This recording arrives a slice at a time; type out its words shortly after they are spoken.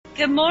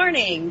Good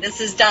morning. This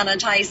is Donna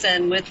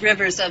Tyson with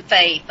Rivers of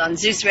Faith on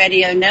Zeus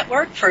Radio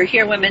Network for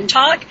Hear Women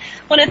Talk.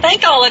 I want to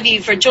thank all of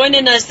you for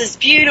joining us this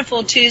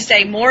beautiful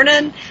Tuesday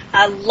morning.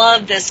 I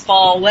love this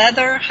fall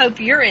weather. Hope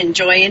you're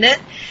enjoying it.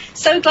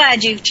 So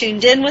glad you've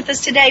tuned in with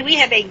us today. We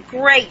have a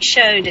great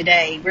show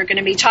today. We're going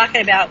to be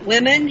talking about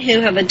women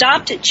who have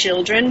adopted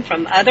children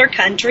from other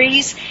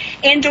countries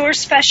and or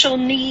special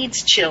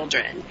needs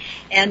children.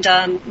 And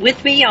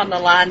with me on the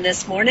line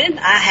this morning,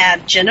 I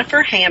have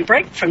Jennifer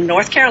Hambrick from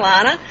North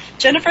Carolina.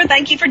 Jennifer,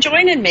 thank you for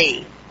joining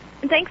me.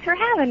 Thanks for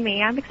having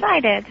me. I'm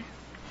excited.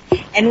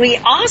 And we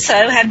also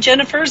have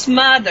Jennifer's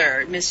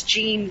mother, Miss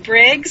Jean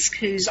Briggs,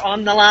 who's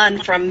on the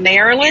line from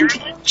Maryland.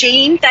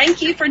 Jean,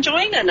 thank you for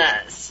joining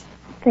us.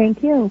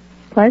 Thank you.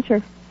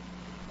 Pleasure.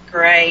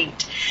 Great.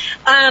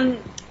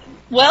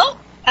 Well,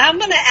 I'm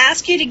going to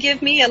ask you to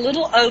give me a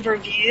little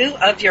overview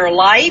of your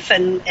life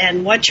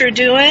and what you're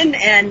doing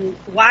and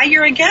why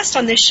you're a guest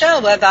on this show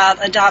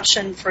about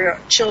adoption for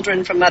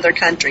children from other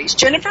countries.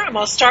 Jennifer, I'm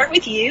going to start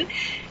with you.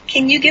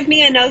 Can you give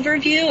me an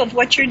overview of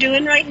what you're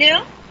doing right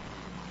now?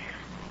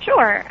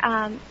 Sure.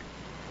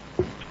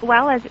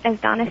 Well, as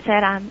Donna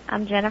said,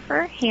 I'm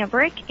Jennifer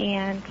Hambrick,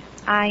 and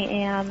I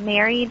am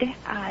married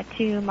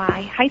to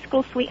my high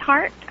school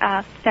sweetheart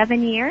of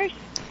 7 years,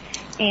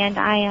 and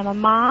I am a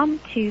mom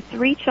to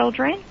 3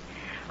 children.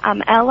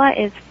 Ella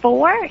is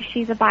 4.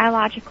 She's a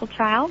biological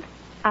child.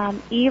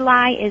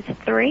 Eli is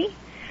 3.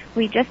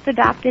 We just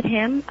adopted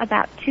him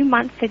about 2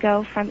 months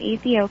ago from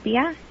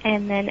Ethiopia,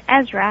 and then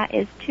Ezra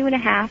is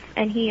 2.5,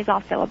 and he is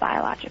also a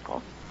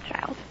biological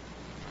child.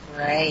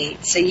 Great.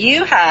 So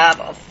you have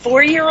a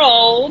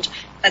 4-year-old,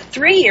 a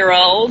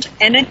 3-year-old,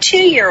 and a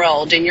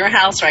 2-year-old in your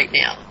house right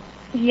now.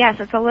 Yes,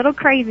 it's a little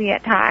crazy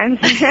at times.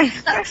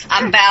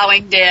 I'm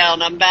bowing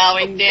down.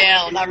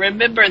 I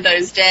remember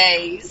those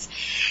days.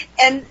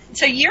 And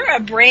so you're a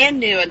brand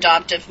new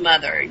adoptive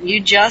mother. You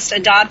just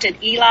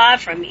adopted Eli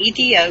from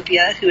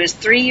Ethiopia, who is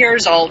 3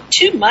 years old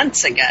 2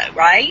 months ago,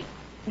 right?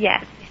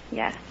 Yes.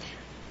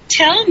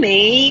 Tell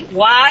me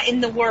why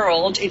in the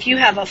world, if you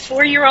have a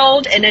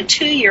 4-year-old and a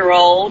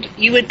 2-year-old,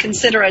 you would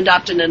consider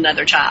adopting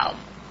another child.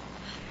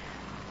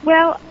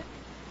 Well,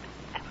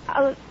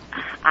 I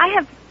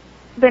have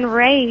been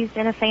raised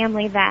in a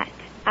family that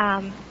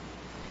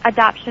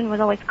adoption was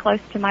always close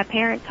to my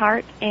parents'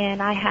 heart,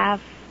 and I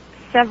have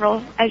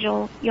several, as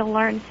you'll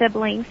learn,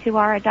 siblings who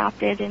are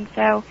adopted, and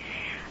so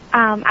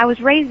I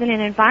was raised in an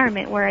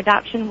environment where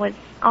adoption was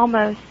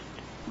almost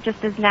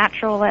just as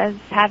natural as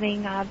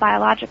having a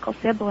biological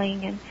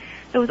sibling, and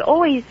so it was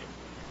always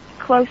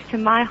close to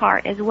my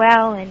heart as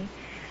well, and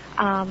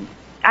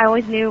I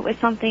always knew it was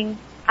something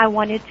I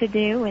wanted to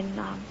do, and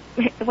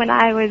when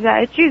I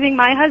was choosing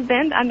my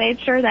husband, I made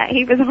sure that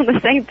he was on the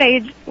same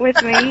page with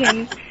me,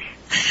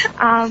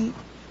 and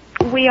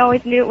we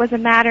always knew it was a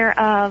matter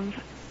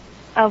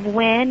of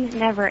when,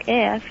 never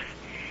if,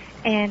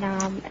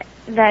 and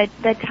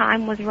the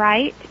time was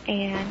right,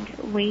 and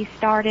we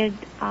started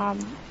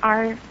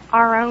our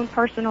own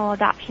personal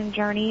adoption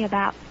journey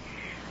about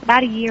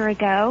a year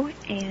ago,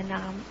 and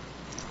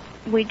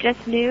we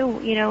just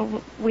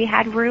knew, we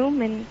had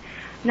room, and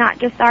not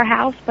just our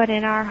house, but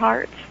in our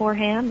hearts for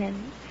him,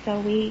 and so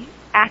we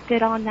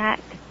acted on that,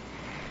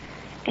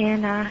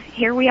 and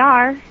here we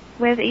are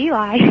with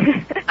Eli.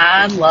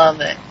 I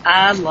love it.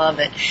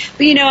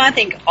 Well, I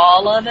think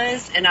all of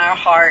us in our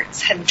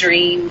hearts have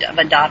dreamed of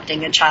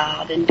adopting a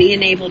child and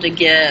being able to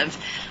give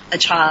a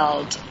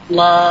child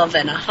love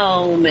and a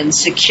home and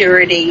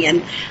security,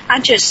 and I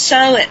just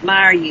so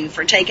admire you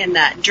for taking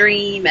that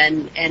dream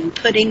and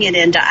putting it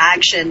into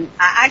action.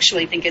 I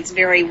actually think it's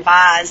very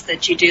wise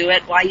that you do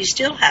it while you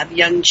still have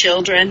young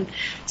children,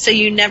 so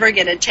you never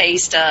get a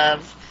taste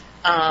of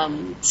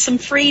some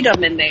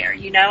freedom in there.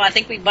 I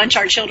think we bunch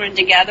our children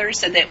together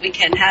so that we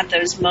can have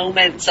those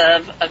moments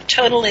of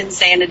total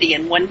insanity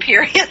in one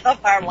period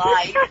of our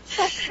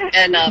life,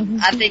 and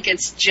I think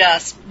it's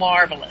just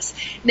marvelous.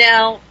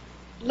 Now,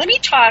 let me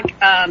talk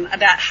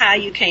about how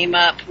you came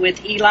up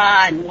with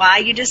Eli and why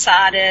you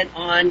decided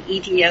on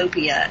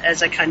Ethiopia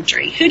as a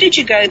country. Who did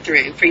you go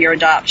through for your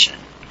adoption?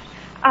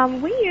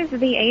 We use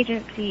the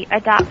agency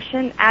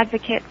Adoption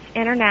Advocates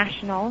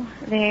International.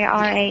 They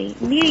are a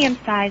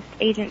medium-sized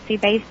agency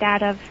based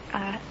out of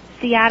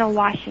Seattle,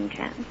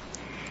 Washington.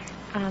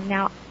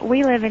 Now,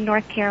 we live in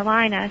North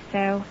Carolina,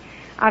 so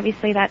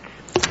obviously that's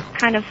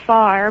kind of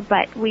far,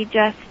 but we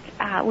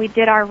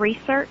did our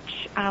research.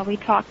 We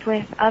talked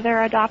with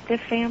other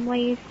adoptive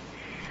families.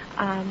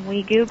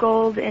 We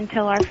Googled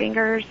until our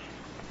fingers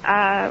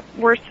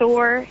were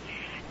sore,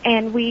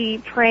 and we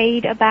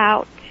prayed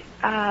about,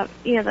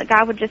 that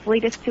God would just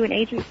lead us to an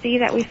agency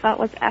that we felt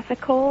was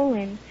ethical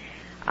and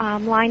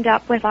lined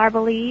up with our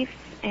beliefs.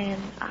 And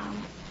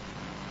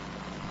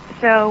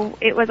so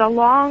it was a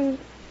long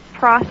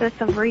process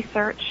of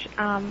research.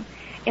 And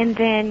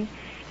then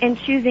in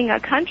choosing a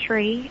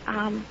country,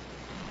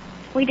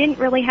 we didn't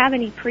really have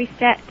any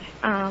preset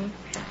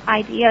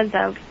ideas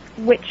of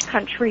which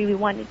country we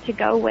wanted to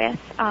go with.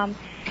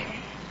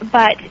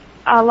 But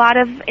a lot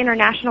of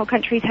international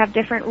countries have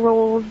different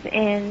rules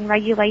and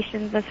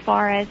regulations as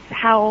far as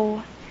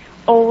how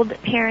old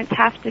parents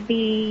have to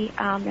be.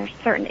 There's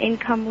certain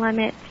income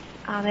limits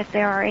if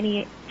there are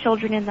any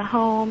children in the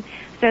home.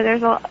 So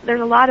there's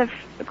a lot of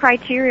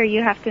criteria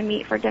you have to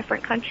meet for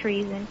different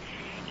countries. And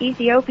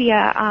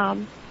Ethiopia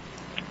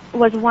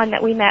was one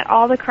that we met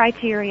all the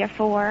criteria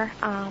for,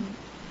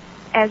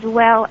 as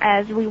well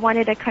as we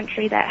wanted a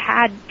country that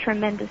had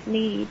tremendous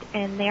need.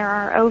 And there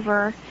are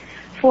over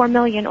 4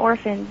 million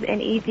orphans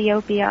in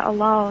Ethiopia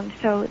alone.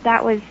 So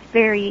that was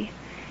very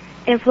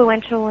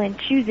influential in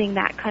choosing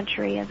that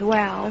country as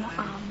well.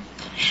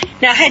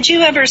 Now, had you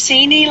ever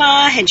seen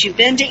Eli? Had you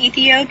been to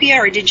Ethiopia,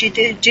 or did you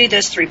do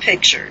this through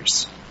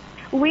pictures?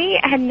 We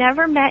had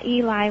never met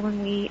Eli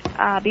when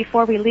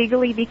before we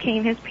legally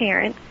became his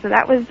parents, so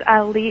that was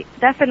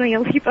definitely a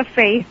leap of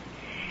faith.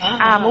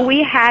 Uh-huh.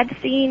 We had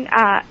seen,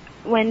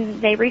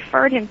 when they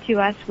referred him to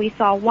us, we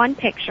saw one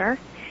picture,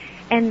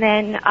 and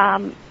then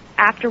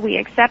after we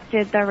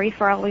accepted the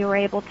referral, we were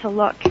able to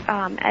look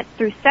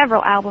through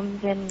several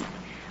albums, and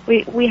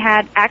we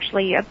had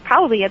actually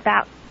probably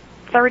about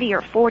 30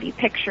 or 40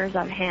 pictures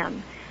of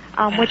him,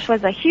 which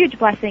was a huge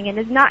blessing and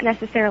is not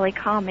necessarily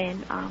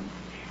common.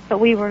 But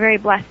we were very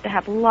blessed to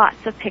have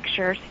lots of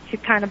pictures to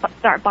kind of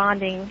start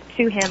bonding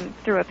to him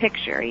through a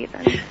picture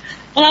even.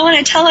 Well, I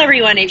want to tell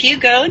everyone, if you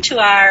go to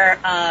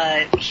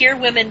our Hear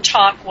Women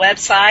Talk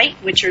website,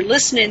 which you're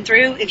listening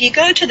through, if you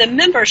go to the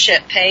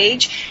membership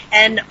page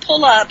and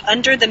pull up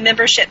under the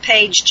membership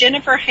page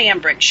Jennifer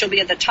Hambrick, she'll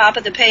be at the top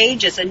of the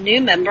page as a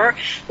new member.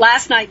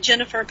 Last night,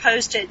 Jennifer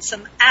posted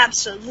some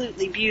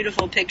absolutely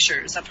beautiful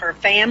pictures of her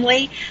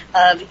family,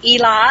 of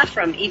Eli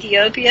from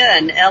Ethiopia,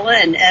 and Ella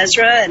and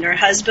Ezra and her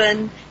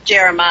husband,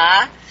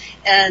 Jeremiah.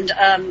 And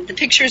the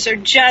pictures are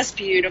just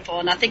beautiful,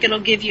 and I think it'll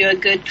give you a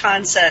good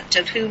concept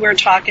of who we're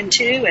talking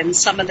to and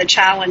some of the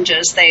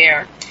challenges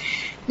there.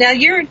 Now,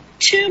 you're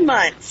 2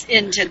 months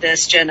into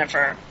this,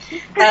 Jennifer.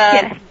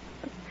 Yes.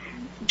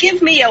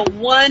 Give me a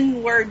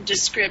one-word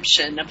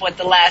description of what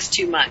the last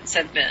 2 months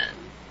have been.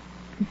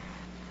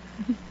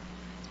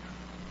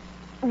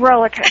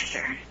 Roller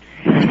coaster.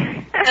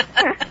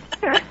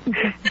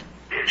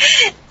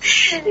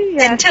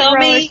 Yes, and tell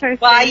me coaster.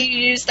 why you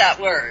use that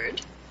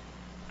word.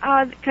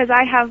 Because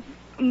I have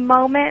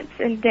moments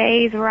and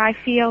days where I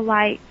feel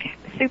like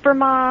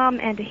supermom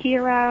and a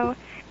hero,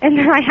 and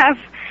then I have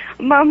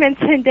moments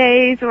and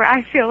days where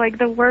I feel like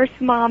the worst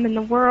mom in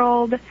the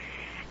world,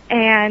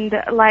 and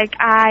like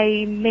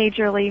I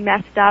majorly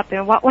messed up,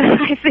 and what was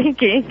I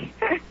thinking?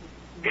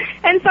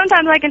 And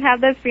sometimes I can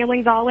have those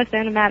feelings all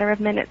within a matter of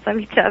minutes of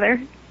each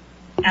other.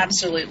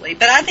 Absolutely.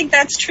 But I think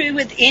that's true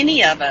with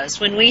any of us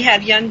when we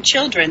have young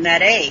children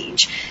that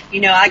age. You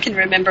know, I can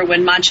remember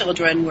when my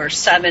children were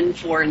 7,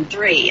 4, and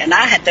 3, and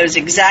I had those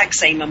exact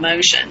same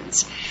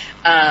emotions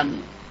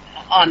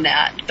on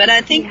that. But I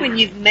think when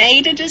you've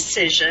made a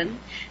decision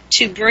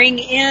to bring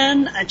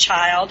in a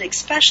child,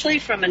 especially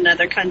from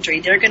another country,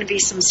 there are going to be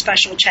some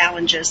special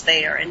challenges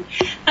there. And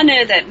I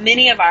know that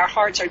many of our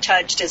hearts are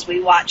touched as we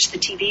watch the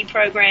TV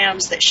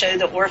programs that show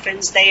the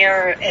orphans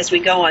there, as we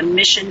go on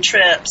mission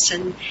trips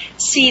and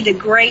see the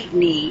great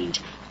need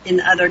in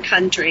other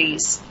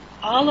countries.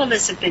 All of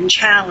us have been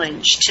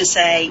challenged to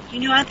say, you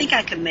know, I think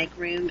I can make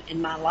room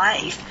in my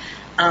life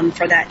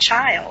for that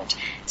child.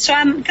 So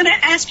I'm going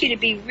to ask you to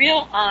be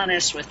real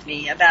honest with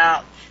me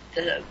about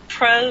the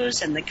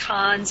pros and the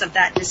cons of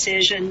that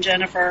decision,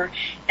 Jennifer.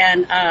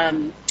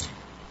 And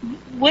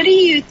what do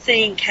you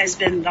think has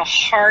been the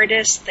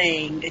hardest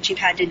thing that you've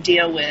had to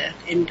deal with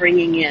in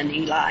bringing in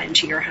Eli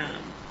into your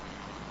home?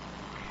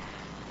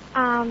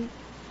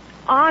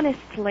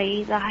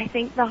 Honestly, I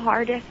think the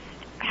hardest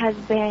has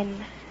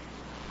been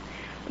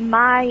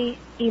my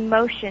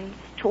emotions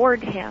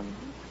toward him.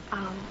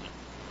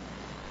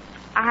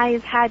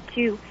 I've had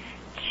to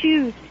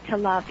choose to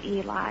love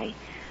Eli.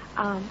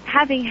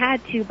 Having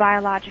had 2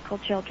 biological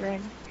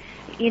children,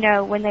 you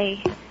know, when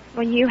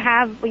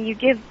you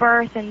give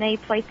birth and they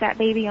place that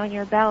baby on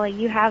your belly,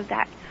 you have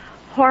that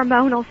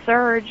hormonal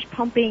surge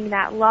pumping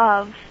that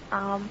love.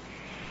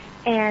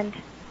 And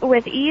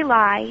with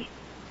Eli,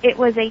 it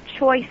was a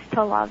choice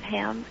to love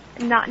him,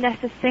 not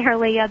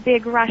necessarily a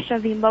big rush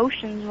of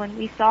emotions when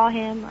we saw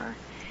him,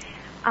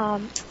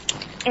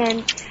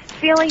 and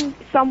feeling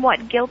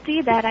somewhat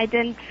guilty that I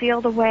didn't feel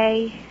the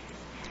way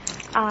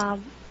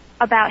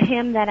about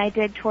him that I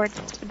did towards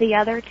the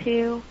other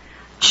 2.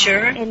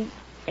 Sure.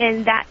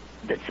 And that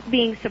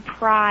being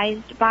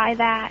surprised by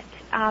that.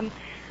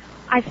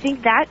 I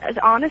think that has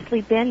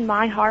honestly been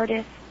my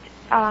hardest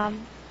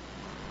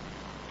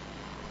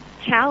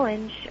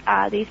challenge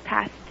these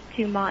past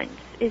 2 months,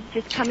 is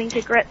just coming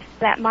to grips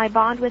that my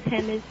bond with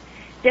him is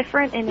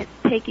different, and it's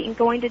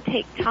going to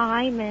take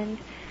time, and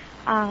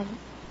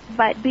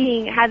but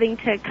having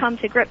to come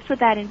to grips with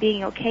that and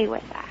being okay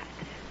with that.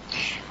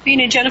 You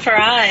know, Jennifer,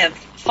 I have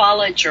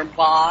followed your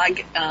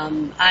blog.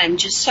 I'm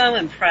just so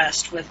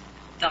impressed with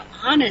the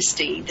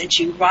honesty that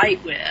you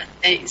write with.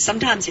 And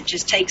sometimes it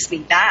just takes me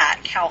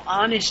back how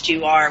honest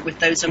you are with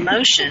those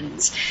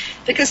emotions,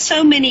 because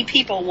so many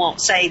people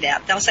won't say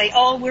that. They'll say,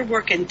 oh, we're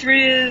working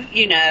through,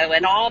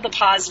 and all the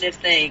positive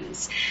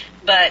things.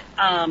 But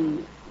I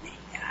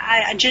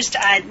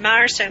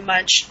admire so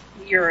much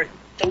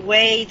the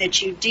way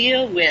that you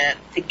deal with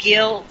the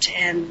guilt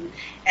and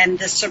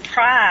the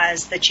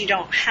surprise that you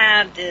don't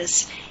have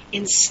this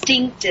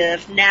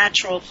instinctive,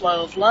 natural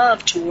flow of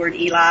love toward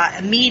Eli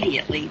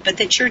immediately, but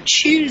that you're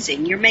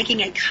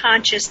making a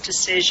conscious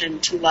decision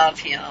to love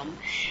him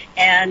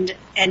and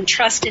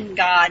trust in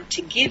God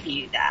to give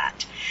you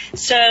that.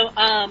 So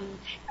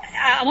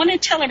I want to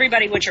tell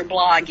everybody what your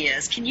blog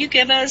is. Can you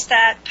give us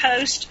that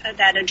post,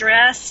 that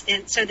address,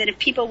 so that if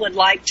people would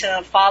like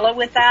to follow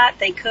with that,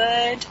 they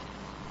could?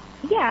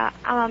 Yeah,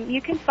 you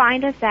can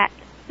find us at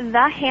The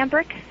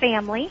Hambrick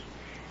Family,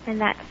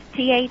 and that's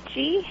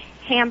THE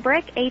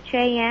Hambrick,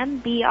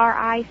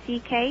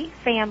 HAMBRICK,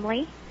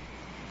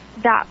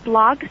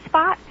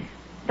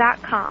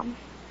 family.blogspot.com.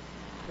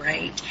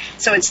 Great.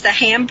 So it's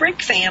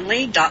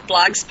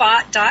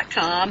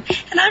thehambrickfamily.blogspot.com.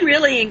 And I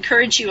really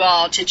encourage you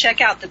all to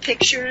check out the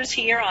pictures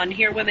here on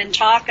Hear Women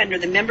Talk under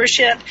the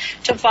membership,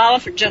 to follow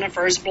for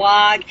Jennifer's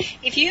blog.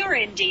 If you are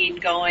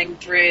indeed going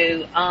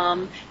through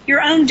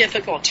your own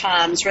difficult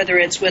times, whether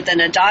it's with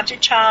an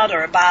adopted child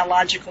or a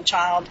biological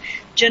child,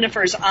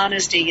 Jennifer's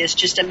honesty is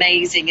just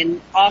amazing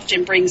and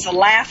often brings a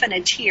laugh and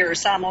a tear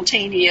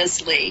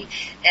simultaneously.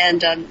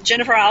 And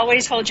Jennifer, I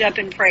always hold you up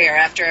in prayer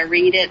after I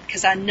read it,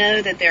 because I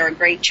know that there are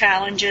great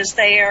challenges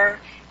there,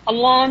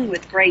 along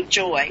with great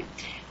joy.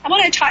 I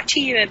want to talk to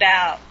you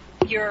about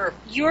your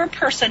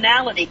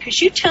personality,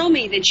 because you tell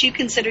me that you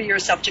consider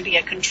yourself to be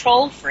a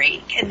control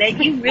freak and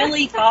that you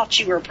really thought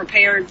you were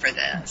prepared for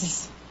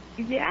this.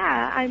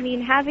 Yeah, I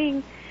mean, I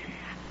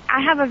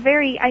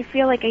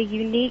feel like a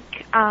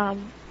unique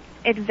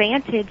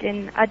advantage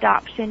in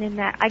adoption, in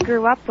that I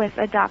grew up with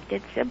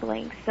adopted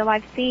siblings, so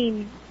I've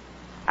seen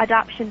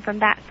adoption from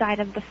that side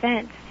of the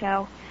fence.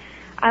 So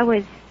I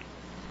was,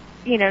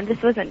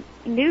 this wasn't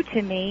new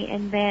to me.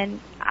 And then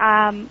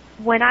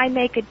when I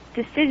make a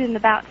decision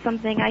about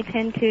something, I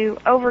tend to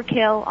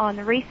overkill on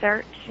the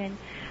research, and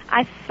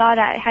I thought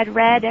I had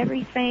read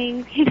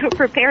everything,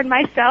 prepared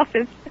myself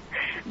as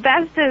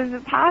best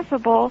as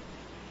possible,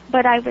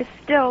 but I was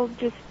still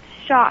just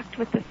shocked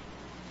with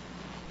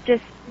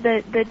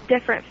the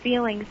different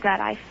feelings that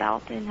I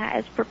felt. And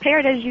as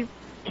prepared as you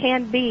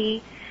can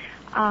be,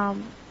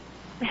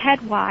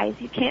 head-wise,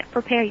 you can't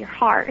prepare your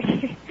heart.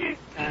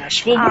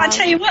 Gosh. Well, I'll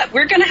tell you what,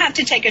 we're going to have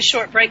to take a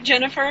short break,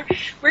 Jennifer.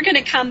 We're going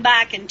to come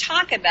back and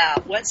talk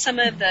about what some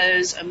of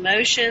those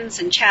emotions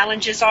and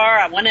challenges are.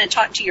 I want to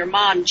talk to your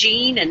mom,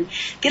 Jean, and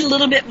get a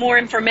little bit more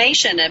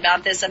information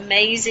about this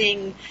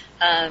amazing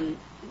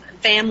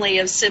family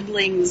of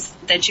siblings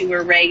that you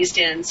were raised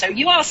in. So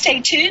you all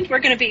stay tuned. We're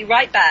going to be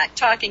right back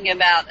talking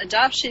about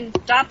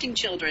adopting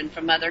children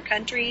from other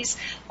countries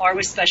or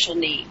with special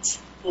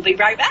needs. We'll be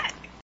right back.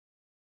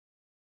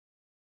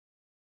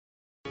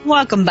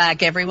 Welcome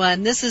back,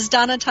 everyone. This is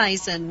Donna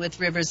Tyson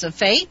with Rivers of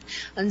Faith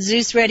on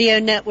Zeus Radio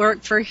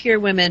Network for Hear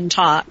Women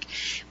Talk.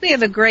 We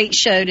have a great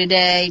show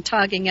today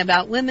talking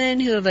about women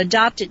who have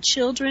adopted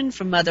children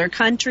from other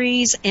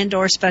countries and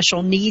or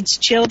special needs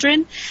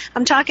children.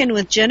 I'm talking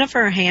with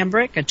Jennifer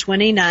Hambrick, a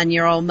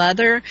 29-year-old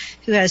mother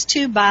who has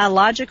two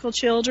biological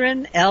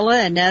children, Ella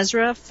and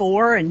Ezra,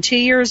 4 and 2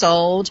 years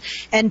old,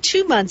 and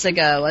 2 months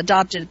ago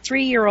adopted a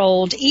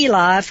 3-year-old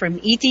Eli from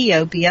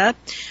Ethiopia.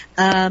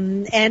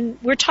 And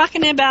we're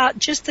talking about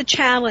just the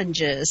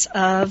challenges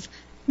of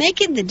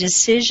making the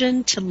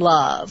decision to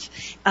love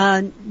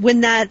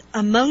when that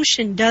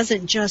emotion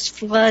doesn't just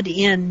flood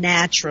in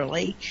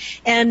naturally.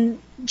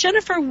 And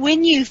Jennifer,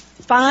 when you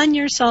find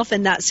yourself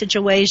in that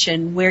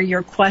situation where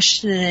you're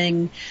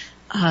questioning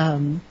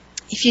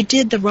if you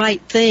did the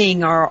right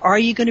thing, or are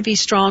you going to be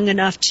strong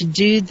enough to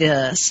do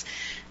this,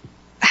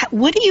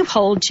 what do you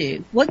hold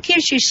to? What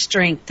gives you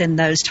strength in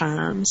those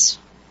times?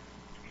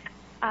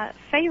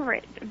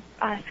 Favorite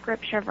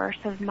scripture verse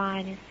of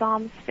mine is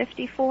Psalms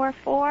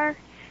 54:4,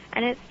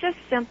 and it's just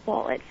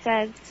simple. It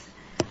says,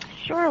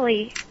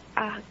 "Surely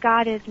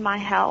God is my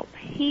help.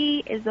 He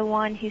is the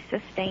one who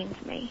sustains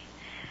me."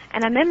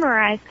 And I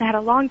memorized that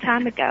a long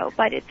time ago,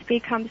 but it's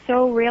become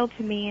so real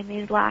to me in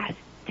these last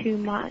 2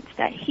 months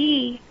that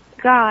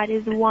God,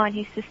 is the one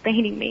who's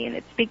sustaining me, and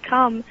it's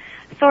become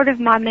sort of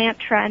my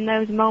mantra in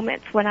those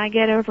moments when I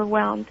get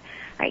overwhelmed.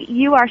 Right?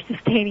 You are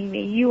sustaining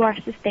me. You are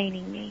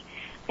sustaining me.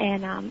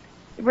 And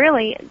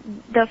really,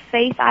 the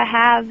faith I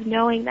have,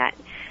 knowing that,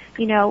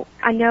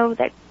 I know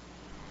that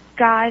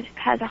God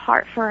has a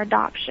heart for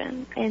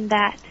adoption, and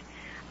that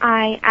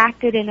I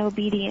acted in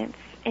obedience,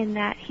 and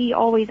that He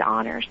always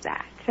honors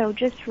that. So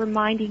just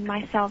reminding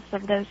myself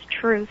of those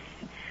truths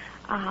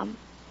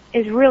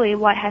is really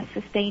what has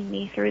sustained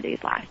me through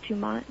these last 2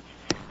 months.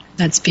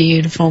 That's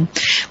beautiful.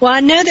 Well,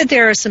 I know that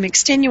there are some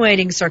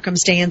extenuating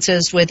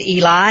circumstances with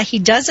Eli. He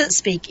doesn't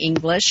speak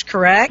English,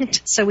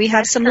 correct? So we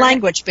have some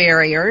language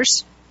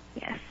barriers.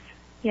 Yes.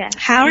 Yes.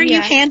 How are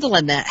you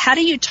handling that? How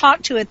do you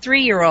talk to a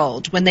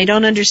 3-year-old when they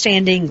don't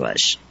understand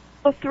English?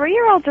 Well,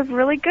 3-year-olds are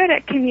really good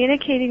at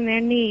communicating their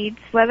needs,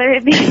 whether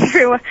it be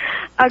through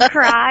a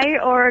cry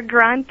or a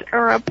grunt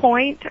or a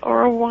point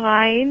or a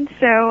whine.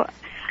 So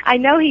I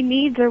know he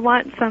needs or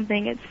wants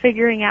something. It's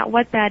figuring out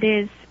what that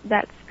is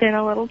that's been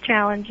a little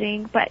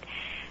challenging. But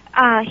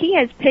he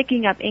is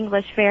picking up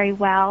English very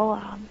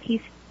well.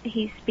 He's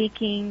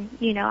speaking,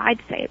 I'd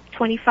say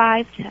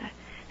 25 to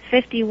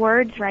 50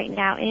 words right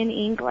now in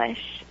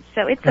English.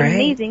 So it's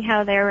amazing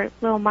how their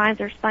little minds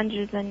are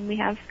sponges, and we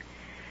have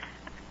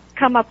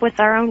come up with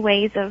our own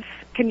ways of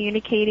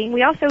communicating.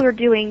 We also are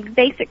doing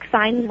basic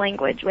sign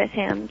language with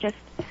him, just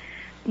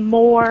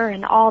more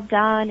and all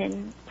done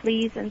and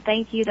please and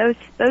thank you,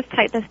 those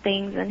type of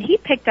things. And he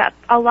picked up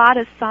a lot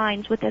of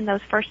signs within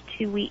those first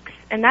 2 weeks,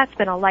 and that's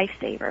been a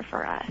lifesaver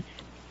for us.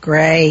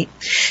 Great.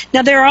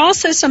 Now, there are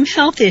also some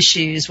health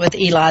issues with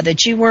Eli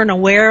that you weren't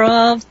aware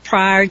of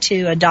prior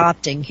to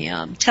adopting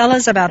him. Tell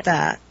us about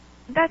that.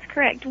 That's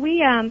correct.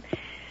 When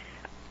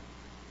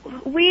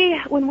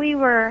we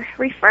were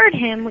referred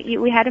him,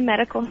 we had a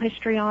medical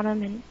history on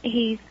him, and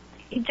he's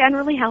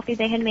generally healthy.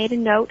 They had made a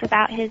note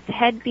about his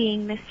head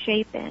being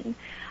misshapen.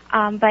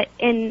 But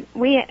I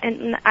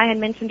had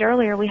mentioned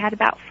earlier, we had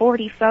about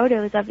 40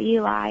 photos of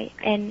Eli,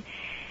 and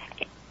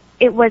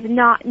it was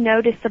not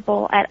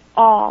noticeable at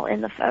all in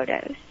the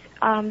photos.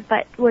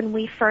 But when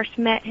we first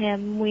met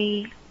him,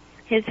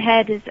 his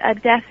head is a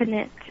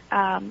definite,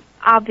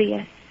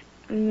 obvious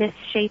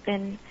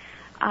misshapen.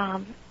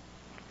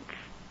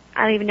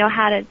 I don't even know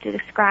how to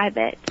describe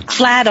it.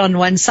 Flat on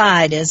one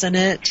side, isn't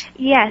it?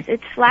 Yes,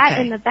 it's flat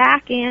in the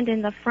back and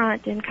in the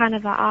front in kind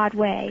of an odd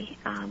way.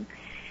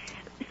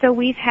 So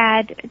we've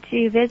had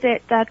to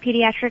visit the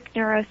pediatric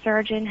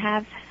neurosurgeon,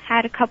 have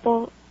had a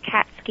couple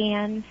CAT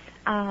scans.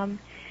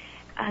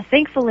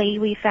 Thankfully,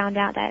 we found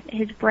out that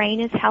his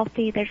brain is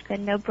healthy. There's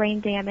been no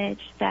brain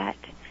damage. That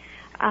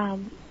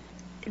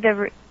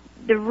the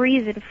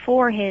reason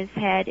for his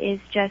head is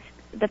just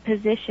the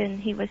position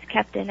he was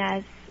kept in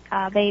as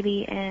a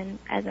baby and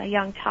as a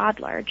young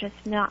toddler, just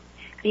not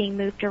being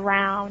moved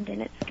around,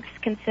 and it's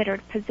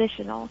considered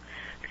positional.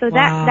 So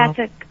that's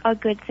a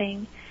good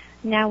thing.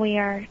 Now we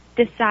are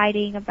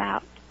deciding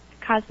about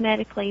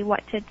cosmetically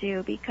what to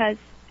do, because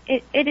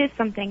it is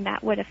something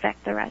that would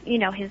affect the rest,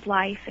 his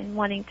life, and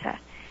wanting to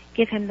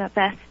give him the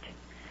best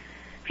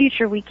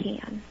future we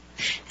can.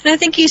 And I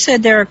think you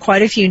said there are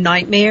quite a few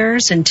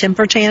nightmares and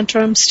temper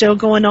tantrums still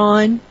going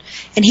on,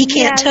 and he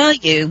can't tell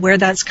you where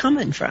that's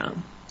coming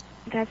from.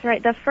 That's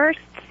right. The first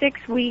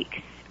 6 weeks,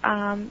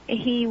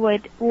 he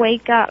would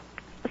wake up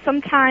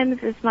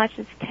sometimes as much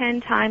as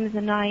 10 times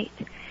a night,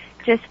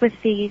 just with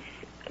these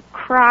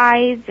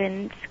cries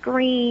and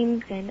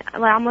screams and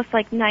almost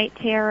like night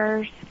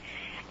terrors.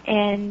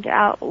 And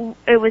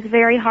it was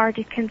very hard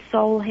to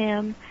console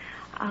him.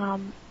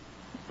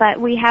 But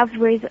we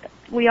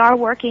are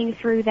working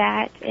through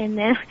that. And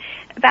then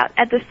about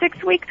at the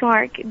 6 week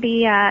mark,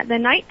 the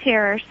night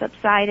terror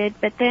subsided,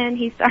 but then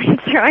he started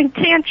throwing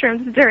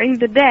tantrums during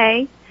the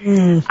day.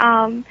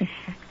 And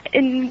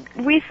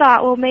we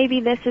thought, well, maybe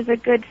this is a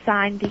good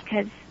sign,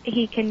 because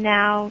he can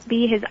now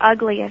be his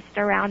ugliest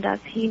around us.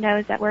 He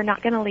knows that we're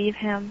not going to leave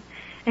him,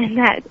 and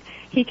that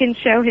he can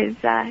show his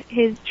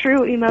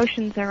true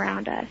emotions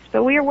around us.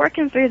 But we are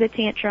working through the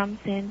tantrums,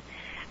 and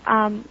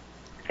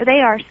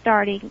they are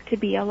starting to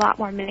be a lot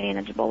more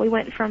manageable. We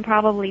went from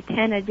probably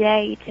 10 a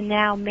day to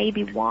now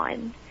maybe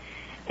 1.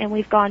 And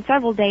we've gone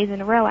several days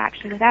in a row,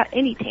 actually, without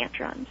any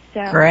tantrums.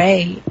 So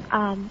great.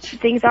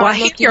 Things are. Well, I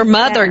hear your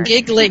mother better.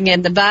 giggling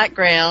in the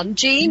background.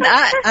 Jean,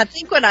 I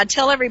think when I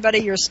tell everybody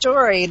your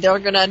story, they're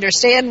going to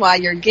understand why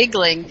you're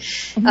giggling.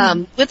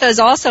 With us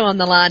also on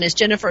the line is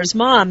Jennifer's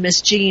mom, Miss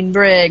Jean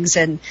Briggs.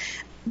 And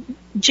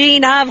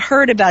Jean, I've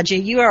heard about you.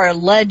 You are a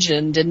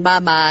legend in my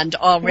mind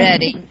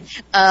already.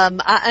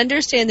 I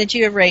understand that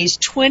you have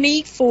raised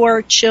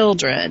 24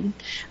 children,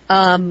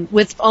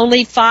 with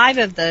only 5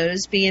 of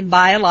those being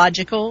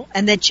biological,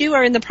 and that you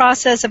are in the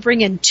process of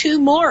bringing 2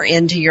 more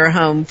into your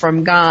home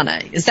from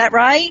Ghana. Is that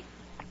right?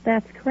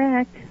 That's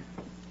correct.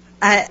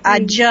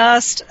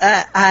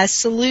 I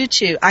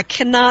salute you. I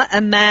cannot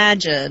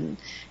imagine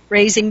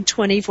raising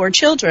 24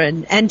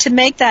 children. And to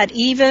make that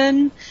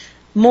even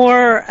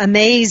more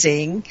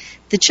amazing,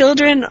 the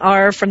children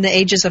are from the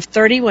ages of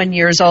 31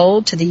 years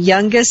old to the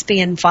youngest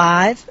being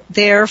 5.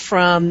 They're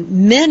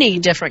from many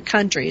different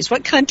countries.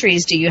 What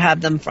countries do you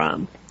have them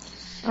from?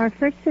 Our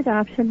first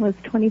adoption was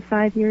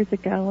 25 years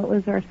ago. It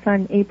was our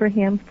son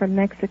Abraham from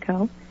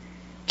Mexico.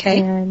 Okay.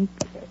 And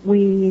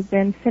we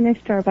then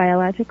finished our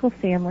biological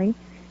family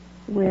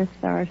with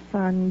our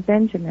son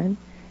Benjamin,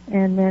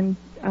 and then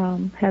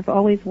have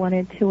always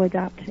wanted to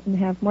adopt and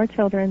have more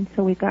children,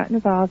 so we got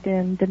involved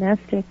in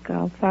domestic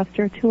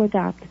foster to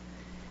adopt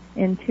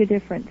in 2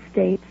 different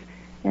states,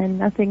 and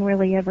nothing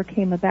really ever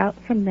came about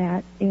from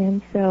that.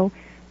 And so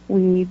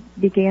we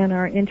began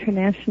our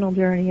international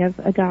journey of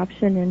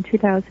adoption in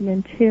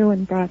 2002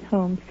 and brought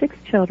home 6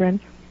 children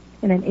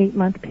in an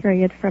 8-month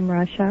period from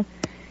Russia,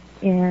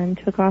 and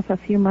took off a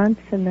few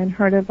months and then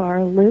heard of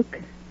our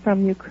Luke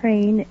from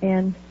Ukraine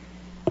and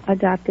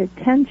adopted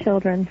 10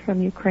 children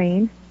from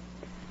Ukraine.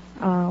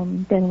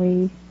 Then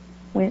we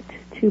went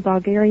to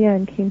Bulgaria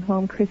and came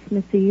home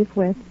Christmas Eve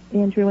with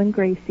Andrew and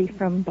Gracie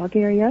from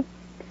Bulgaria.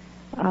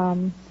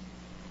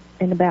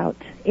 In about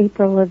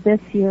April of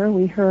this year,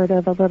 we heard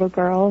of a little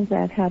girl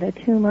that had a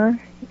tumor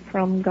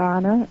from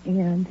Ghana,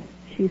 and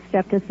she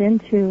stepped us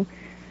into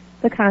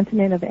the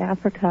continent of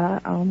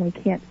Africa. We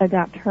can't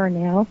adopt her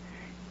now,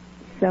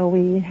 so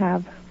we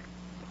have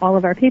all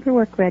of our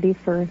paperwork ready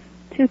for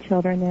 2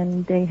 children,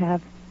 and they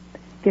have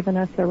given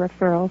us a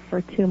referral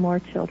for 2 more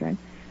children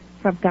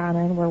from Ghana,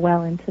 and we're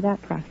well into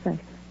that process.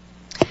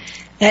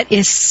 That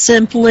is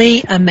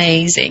simply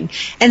amazing.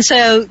 And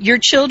so your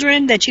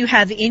children that you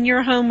have in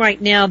your home right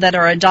now that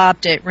are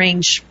adopted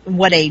range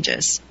what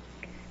ages?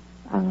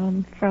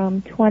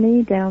 From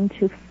 20 down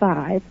to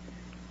 5.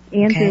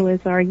 Andrew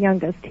is our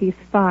youngest. He's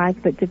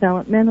 5, but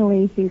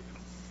developmentally he's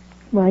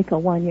like a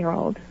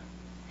 1-year-old.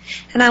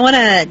 And I want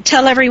to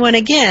tell everyone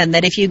again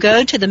that if you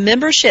go to the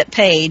membership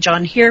page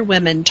on Hear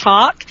Women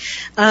Talk,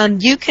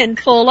 you can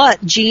pull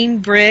up Jean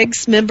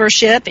Briggs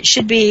membership. It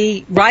should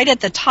be right at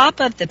the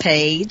top of the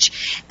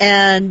page,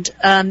 and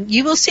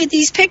you will see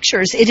these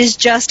pictures. It is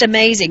just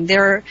amazing.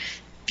 They're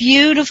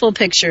beautiful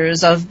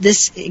pictures of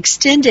this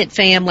extended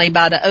family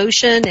by the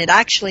ocean. It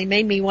actually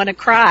made me want to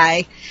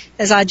cry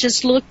as I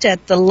just looked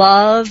at the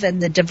love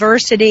and the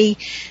diversity.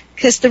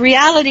 Because the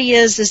reality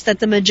is that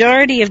the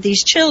majority of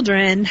these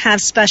children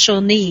have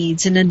special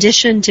needs in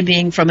addition to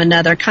being from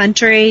another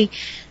country,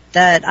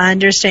 that I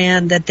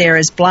understand that there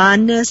is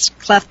blindness,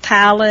 cleft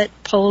palate,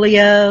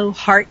 polio,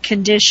 heart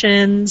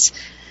conditions.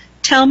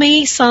 Tell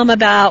me some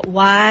about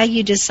why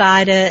you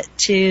decided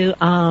to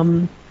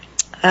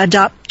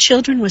adopt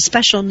children with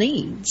special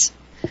needs.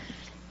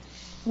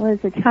 Well,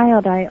 as a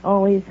child, I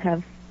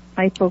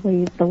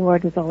believe the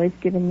Lord has always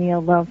given me a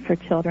love for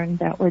children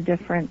that were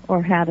different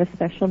or had a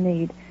special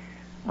need.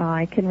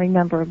 I can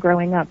remember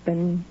growing up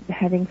and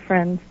having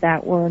friends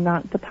that were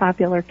not the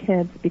popular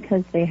kids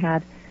because they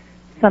had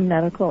some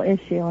medical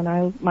issue,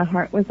 and my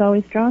heart was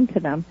always drawn to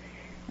them.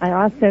 I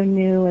also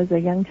knew as a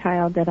young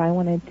child that I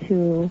wanted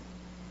to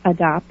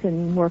adopt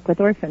and work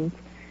with orphans.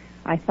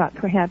 I thought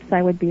perhaps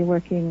I would be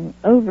working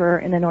over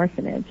in an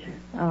orphanage.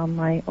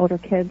 My older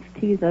kids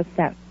tease us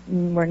that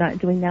we're not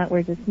doing that,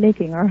 we're just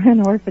making our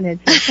own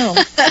orphanage at home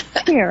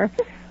here.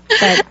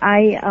 But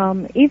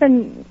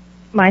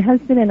my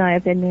husband and I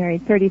have been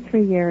married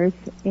 33 years,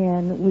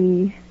 and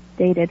we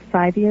dated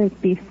 5 years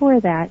before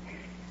that.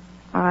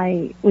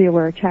 We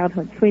were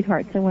childhood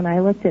sweethearts, and when I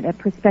looked at a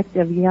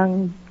prospective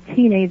young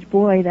teenage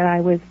boy that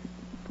I was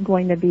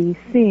going to be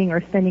seeing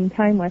or spending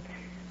time with,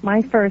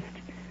 my first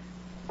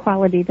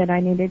quality that I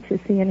needed to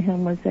see in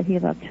him was that he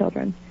loved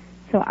children.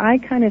 So I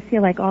kind of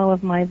feel like all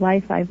of my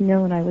life I've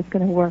known I was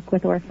going to work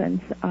with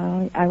orphans.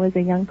 I was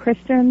a young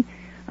Christian.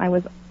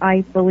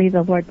 I believe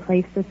the Lord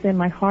placed this in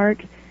my heart.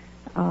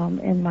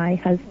 And my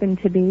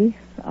husband-to-be,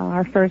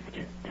 our first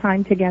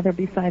time together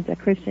besides a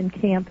Christian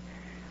camp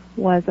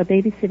was a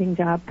babysitting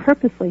job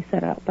purposely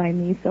set up by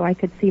me so I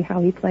could see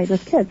how he played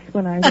with kids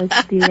when I was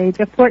the age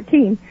of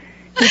 14.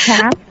 He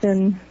passed,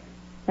 and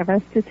the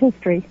rest is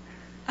history.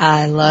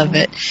 I love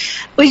it.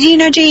 Well,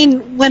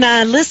 Jean, when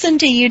I listen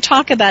to you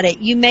talk about it,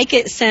 you make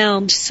it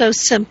sound so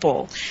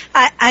simple.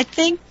 I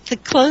think the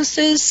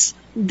closest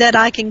that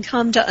I can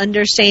come to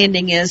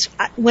understanding is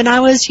when I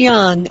was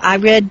young, I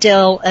read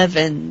Dale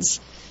Evans'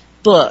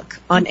 book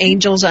on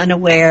Angels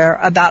Unaware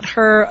about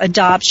her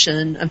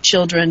adoption of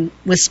children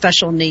with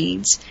special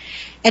needs.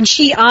 And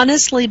she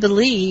honestly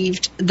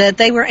believed that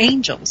they were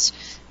angels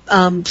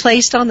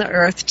placed on the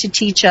earth to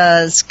teach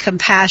us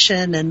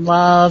compassion and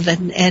love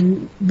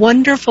and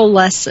wonderful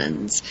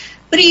lessons.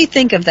 What do you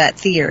think of that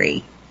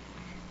theory?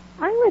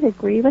 I would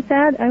agree with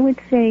that. I would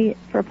say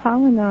for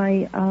Paul and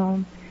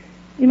I,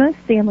 most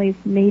families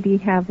maybe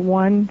have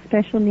one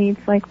special needs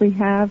like we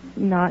have,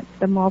 not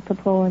the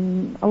multiple,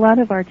 and a lot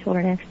of our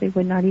children actually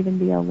would not even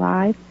be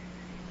alive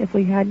if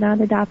we had not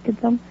adopted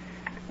them.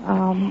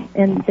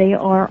 And they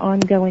are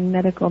ongoing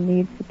medical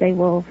needs that they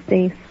will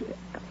face,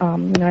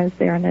 as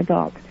they're an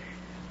adult.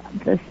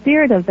 The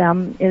spirit of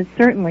them is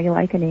certainly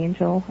like an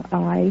angel.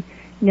 I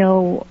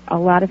know a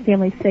lot of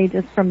families say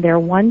just from their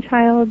one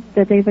child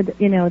that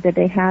that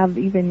they have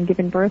even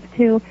given birth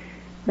to,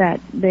 that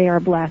they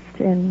are blessed,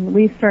 and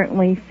we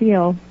certainly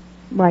feel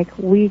like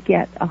we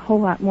get a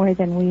whole lot more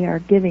than we are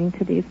giving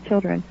to these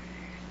children.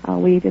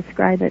 We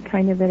describe it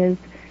kind of as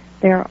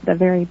they're the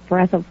very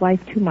breath of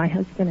life to my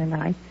husband and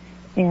I.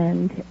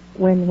 And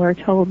when we're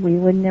told we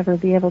would never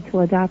be able to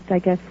adopt, I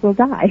guess we'll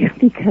die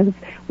because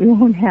we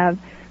won't have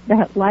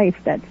that life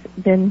that's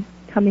been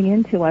coming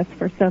into us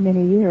for so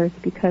many years,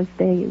 because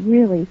they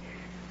really,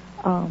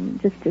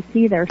 just to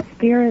see their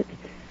spirit,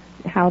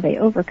 how they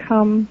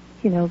overcome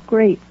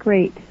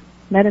great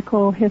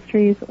medical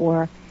histories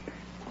or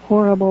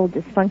horrible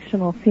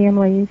dysfunctional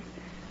families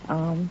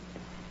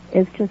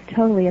is just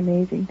totally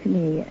amazing to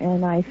me.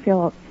 And I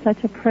feel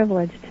such a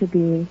privilege to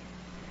be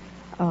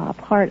a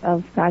part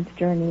of God's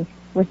journey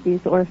with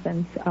these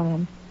orphans.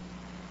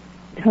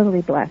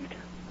 Totally blessed.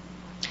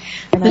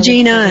 And Well,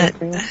 Gina,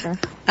 agree with her.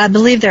 I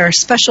believe there are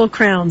special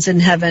crowns in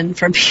heaven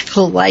for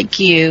people like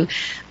you.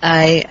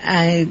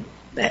 My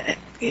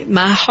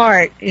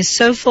heart is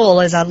so full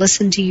as I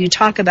listen to you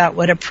talk about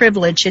what a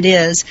privilege it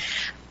is.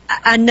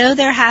 I know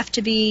there have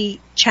to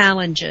be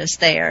challenges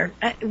there.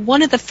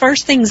 One of the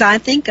first things I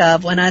think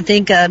of when I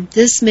think of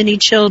this many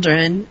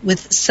children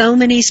with so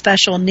many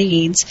special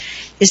needs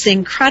is the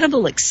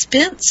incredible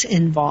expense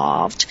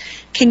involved.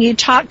 Can you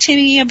talk to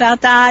me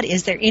about that?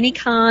 Is there any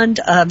kind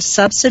of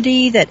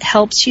subsidy that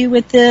helps you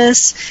with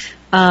this?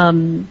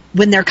 When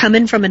they're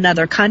coming from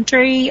another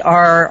country,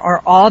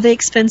 are all the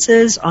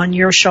expenses on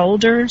your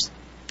shoulders?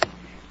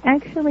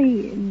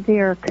 Actually,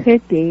 there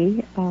could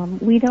be.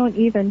 We don't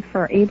even,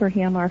 for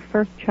Abraham, our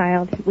first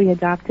child we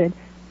adopted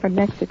from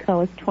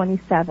Mexico, is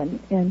 27,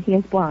 and he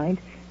is blind.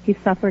 He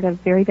suffered a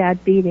very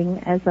bad beating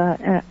as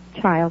a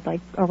child,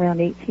 like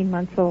around 18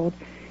 months old,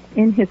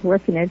 in his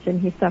orphanage, and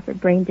he suffered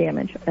brain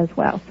damage as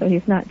well. So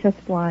he's not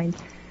just blind.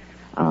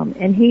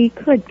 And he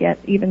could get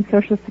even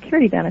Social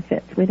Security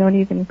benefits. We don't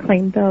even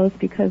claim those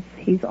because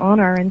he's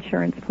on our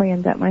insurance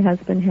plan that my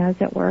husband has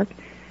at work.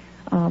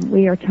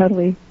 We are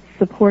totally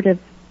supportive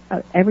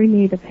of every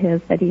need of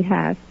his that he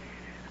has.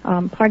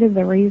 Part of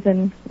the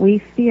reason we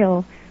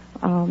feel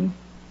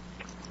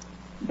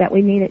that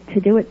we need it to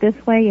do it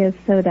this way is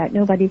so that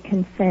nobody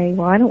can say,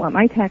 well, I don't want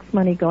my tax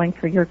money going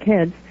for your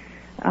kids.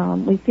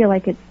 We feel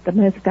like it's the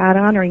most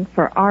God-honoring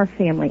for our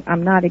family.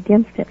 I'm not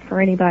against it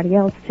for anybody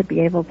else to be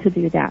able to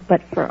do that,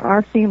 but for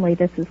our family,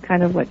 this is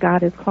kind of what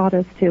God has called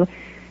us to.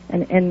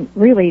 And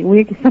really,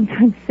 we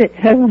sometimes sit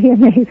totally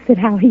amazed at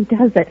how he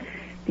does it,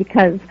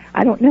 because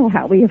I don't know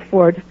how we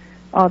afford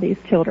all these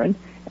children.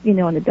 You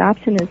know, an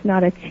adoption is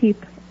not a cheap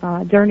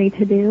journey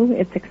to do.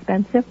 It's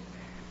expensive.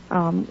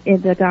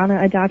 The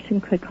Ghana adoption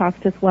could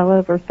cost us well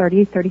over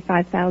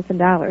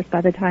 $35,000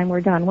 by the time we're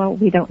done. Well,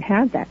 we don't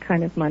have that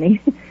kind of money,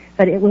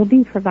 but it will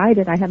be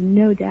provided, I have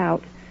no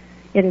doubt.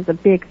 It is a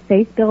big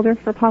faith builder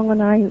for Paul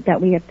and I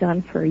that we have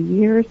done for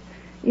years.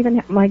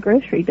 Even my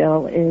grocery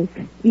bill is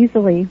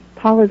easily,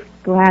 Paul is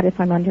glad if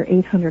I'm under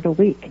 $800 a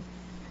week.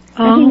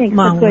 Oh, he makes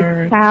my a good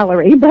word.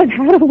 salary, but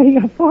how do we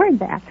afford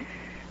that?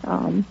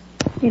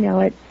 You know,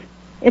 it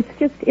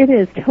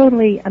is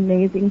totally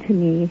amazing to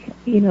me.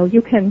 You know,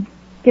 you can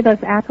give us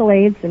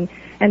accolades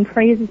and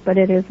praises, but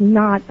it is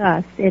not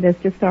us. It is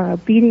just our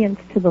obedience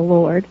to the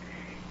Lord,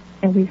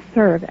 and we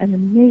serve an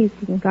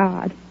amazing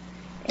God.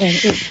 And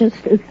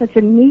it's such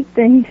a neat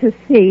thing to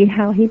see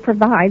how he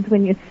provides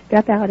when you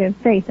step out in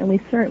faith, and we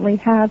certainly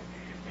have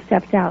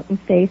stepped out in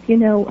faith. You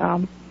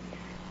know,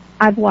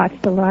 I've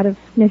watched a lot of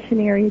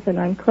missionaries, and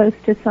I'm close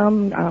to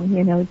some,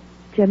 you know,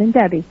 Jim and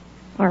Debbie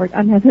are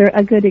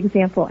a good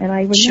example. And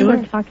I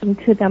remember talking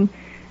to them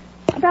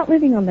about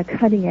living on the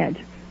cutting edge,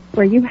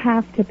 where you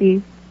have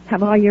to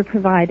have all your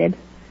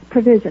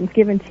provisions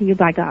given to you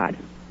by God.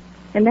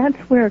 And that's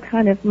where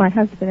kind of my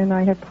husband and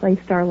I have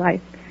placed our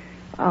life,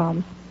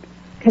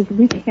 because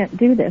we can't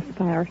do this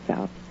by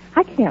ourselves.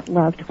 I can't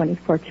love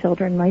 24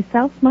 children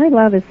myself. My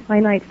love is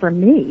finite for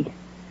me,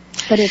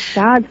 but it's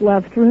God's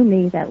love through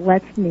me that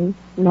lets me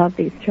love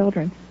these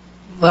children.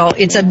 Well,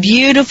 it's a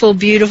beautiful,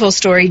 beautiful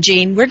story,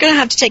 Jean. We're going to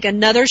have to take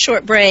another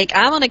short break.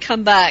 I want to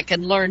come back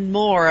and learn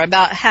more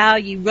about how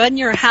you run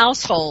your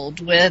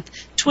household with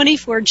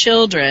 24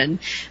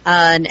 children.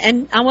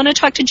 And I want to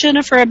talk to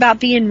Jennifer about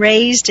being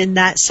raised in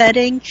that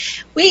setting.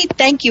 We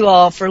thank you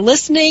all for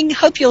listening.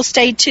 Hope you'll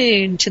stay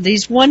tuned to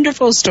these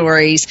wonderful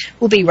stories.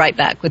 We'll be right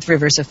back with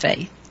Rivers of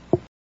Faith.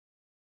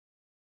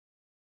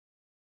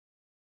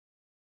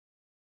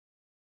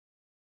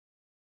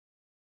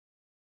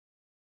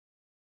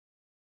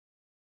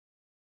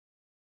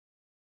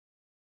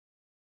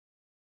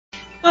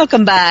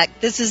 Welcome back.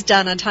 This is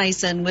Donna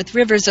Tyson with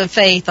Rivers of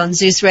Faith on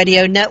Zeus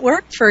Radio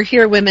Network for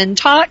Hear Women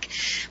Talk.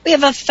 We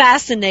have a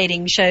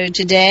fascinating show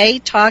today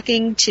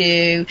talking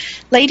to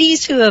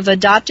ladies who have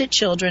adopted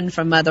children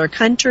from other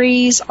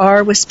countries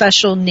or with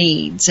special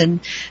needs.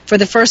 And for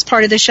the first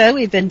part of the show,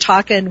 we've been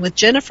talking with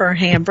Jennifer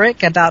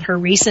Hambrick about her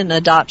recent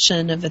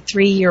adoption of a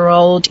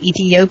 3-year-old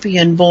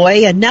Ethiopian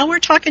boy. And now we're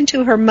talking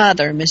to her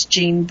mother, Miss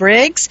Jean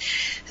Briggs,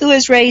 who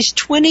has raised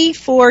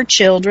 24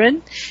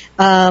 children.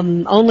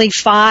 Only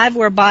 5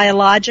 were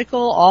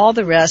biological. All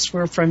the rest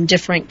were from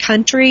different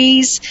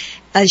countries.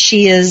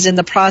 She is in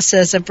the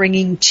process of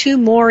bringing 2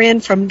 more in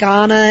from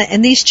Ghana,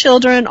 and these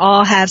children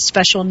all have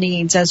special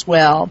needs as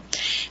well.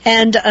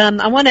 And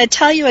I want to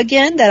tell you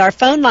again that our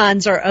phone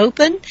lines are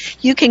open.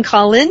 You can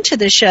call into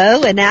the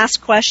show and ask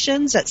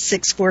questions at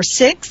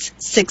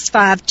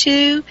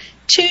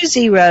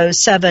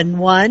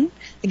 646-652-2071.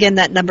 Again,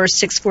 that number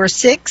is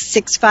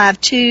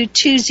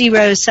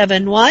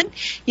 646-652-2071.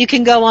 You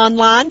can go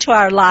online to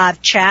our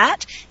live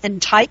chat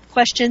and type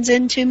questions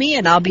into me,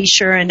 and I'll be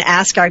sure and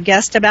ask our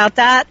guest about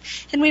that.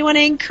 And we want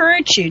to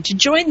encourage you to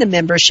join the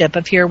membership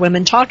of Hear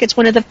Women Talk. It's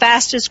one of the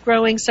fastest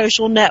growing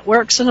social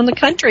networks in the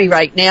country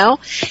right now.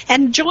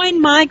 And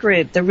join my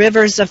group, the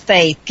Rivers of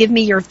Faith. Give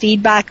me your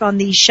feedback on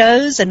these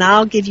shows, and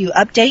I'll give you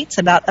updates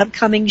about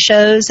upcoming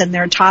shows and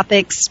their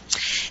topics.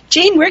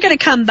 Jean, we're going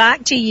to come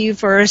back to you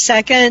for a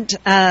second.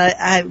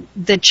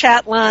 The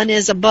chat line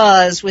is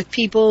abuzz with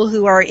people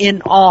who are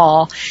in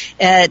awe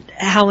at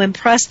how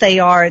impressed they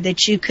are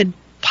that you could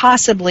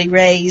possibly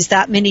raise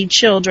that many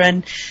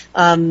children.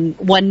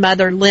 One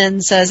mother,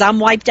 Lynn, says, I'm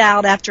wiped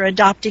out after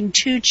adopting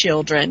 2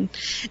 children.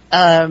 So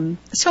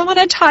I want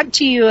to talk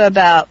to you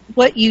about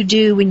what you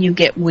do when you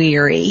get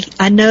weary.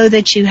 I know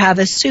that you have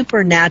a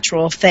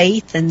supernatural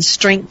faith and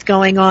strength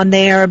going on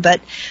there,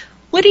 but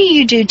what do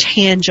you do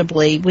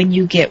tangibly when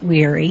you get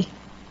weary?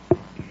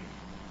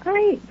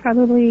 I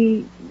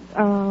probably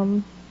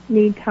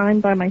need time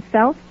by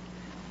myself,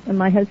 and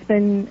my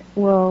husband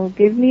will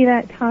give me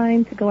that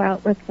time to go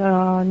out with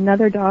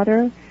another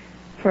daughter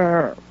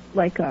for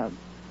like a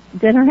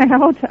dinner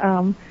out.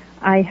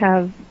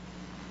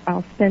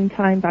 I'll spend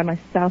time by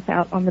myself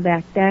out on the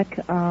back deck.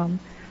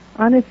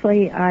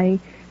 Honestly, I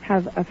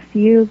have a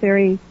few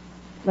very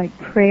like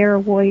prayer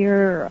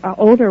warrior,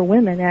 older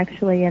women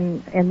actually,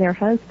 and their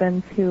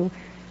husbands who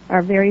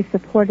are very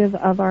supportive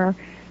of our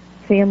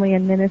family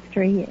and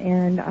ministry,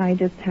 and I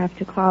just have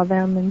to call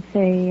them and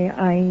say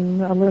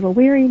I'm a little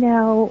weary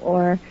now,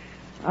 or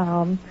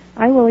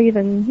I will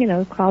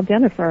even, call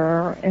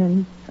Jennifer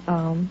and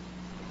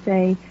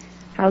say,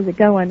 how's it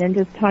going, and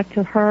just talk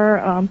to her.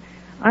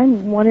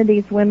 I'm one of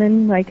these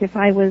women, like if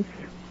I was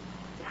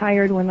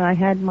tired when I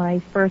had my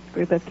first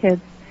group of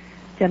kids,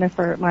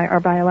 Jennifer, our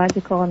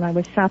biological, and I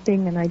was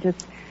shopping and I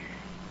just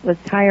was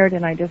tired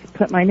and I just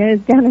put my nose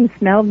down and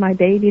smelled my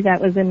baby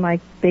that was in my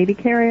baby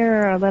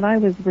carrier, but I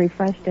was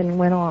refreshed and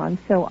went on.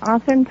 So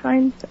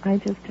oftentimes I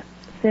just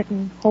sit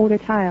and hold a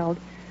child.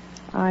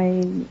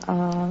 I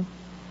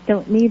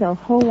don't need a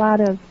whole lot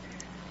of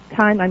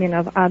time. I mean,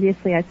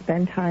 obviously I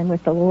spend time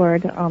with the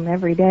Lord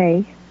every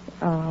day,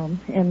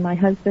 and my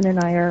husband and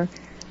I are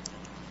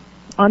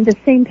on the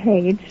same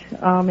page,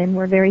 and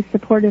we're very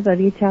supportive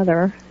of each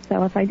other.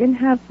 So if I didn't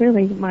have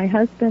really my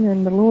husband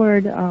and the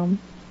Lord,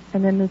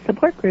 and then the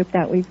support group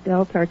that we've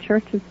built, our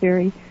church is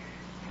very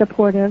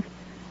supportive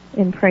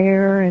in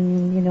prayer,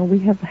 and, we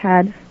have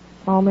had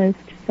almost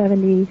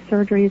 70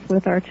 surgeries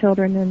with our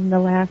children in the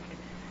last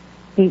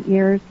 8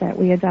 years that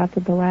we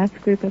adopted the last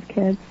group of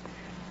kids.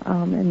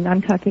 And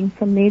I'm talking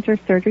some major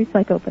surgeries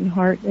like open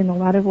heart and a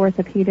lot of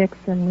orthopedics,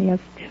 and we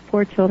have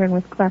 4 children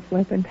with cleft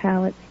lip and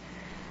palates.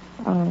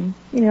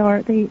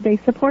 They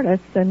support us,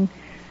 and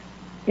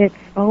it's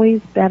always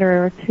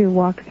better to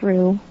walk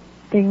through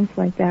things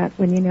like that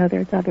when you know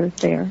there's others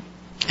there.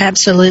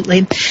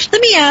 Absolutely.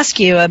 Let me ask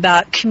you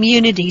about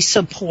community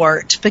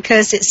support,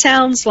 because it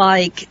sounds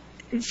like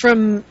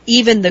from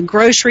even the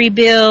grocery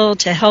bill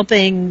to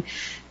helping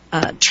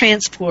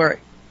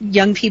transport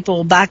young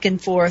people back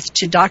and forth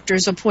to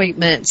doctor's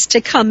appointments,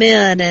 to come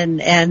in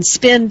and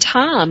spend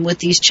time with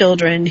these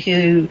children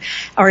who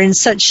are in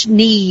such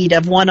need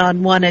of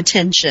one-on-one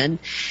attention.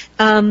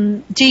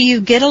 Do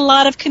you get a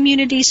lot of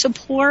community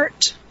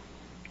support?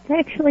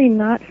 Actually,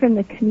 not from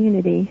the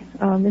community.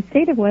 The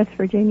state of West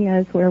Virginia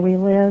is where we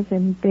live,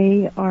 and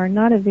they are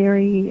not a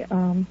very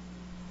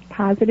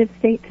positive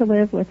state to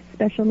live with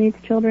special needs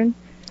children.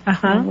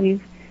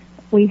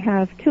 We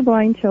have 2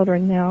 blind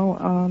children now,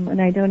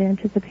 and I don't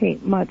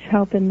anticipate much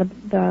help in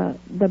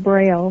the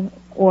Braille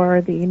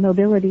or the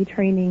mobility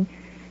training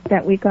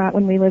that we got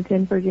when we lived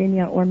in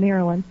Virginia or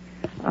Maryland.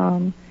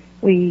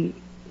 We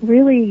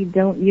really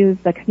don't use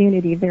the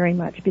community very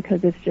much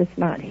because it's just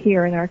not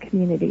here in our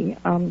community.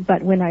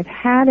 But when I've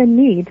had a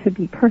need, to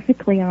be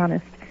perfectly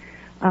honest,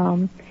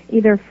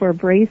 either for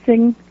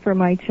bracing for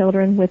my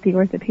children with the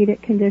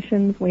orthopedic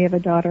conditions, we have a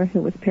daughter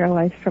who was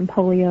paralyzed from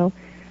polio.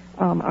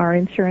 Our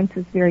insurance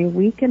is very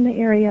weak in the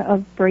area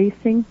of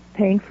bracing,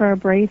 paying for a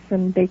brace,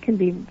 and they can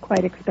be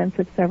quite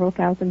expensive, several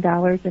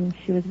 $1,000s, and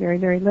she was very,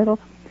 very little.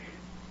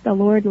 The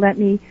Lord let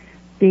me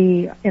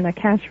be in a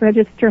cash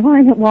register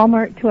line at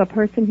Walmart to a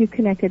person who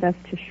connected us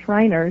to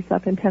Shriners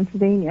up in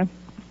Pennsylvania.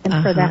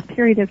 And for that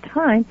period of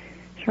time,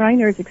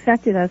 Shriners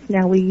accepted us.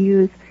 Now we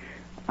use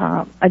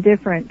a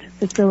different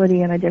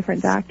facility and a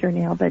different doctor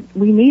now, but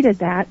we needed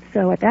that.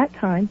 So at that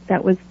time,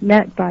 that was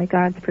met by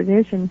God's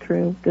provision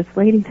through this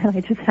lady that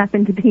I just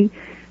happened to be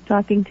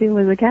talking to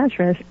as a cash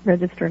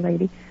register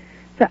lady.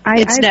 So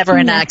it's never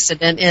an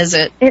accident, is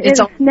it? It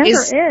never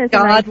is.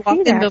 God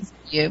walking before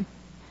you.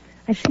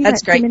 I see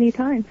That's that great. too many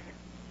times.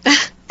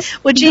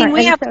 Well, Jean,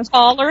 we have a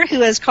caller who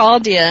has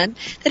called in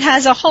that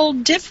has a whole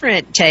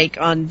different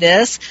take on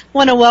this. I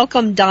want to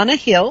welcome Donna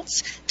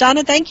Hiltz.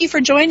 Donna, thank you for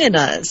joining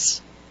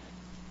us.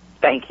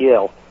 Thank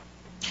you.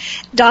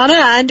 Donna,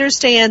 I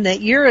understand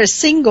that you're a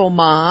single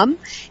mom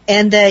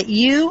and that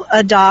you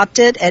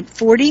adopted at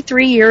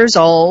 43 years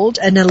old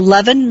an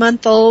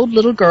 11-month-old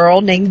little girl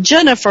named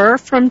Jennifer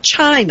from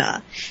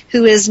China,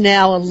 who is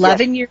now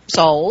 11 years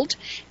old.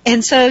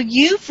 And so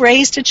you've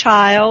raised a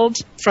child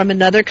from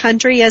another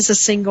country as a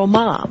single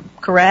mom,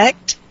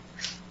 correct?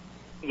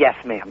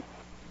 Yes, ma'am.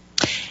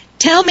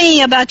 Tell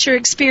me about your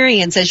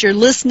experience as you're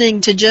listening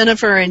to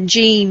Jennifer and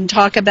Jean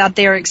talk about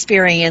their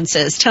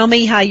experiences. Tell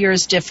me how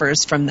yours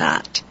differs from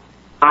that.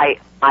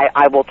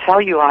 I will tell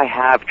you I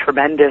have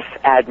tremendous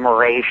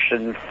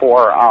admiration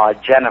for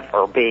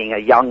Jennifer being a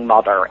young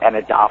mother and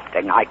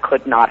adopting. I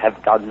could not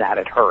have done that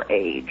at her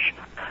age.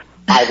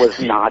 I was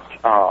not,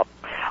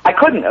 I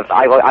couldn't have.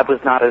 I was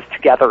not as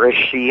together as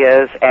she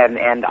is,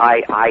 and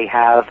I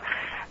have,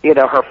 you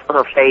know,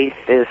 her faith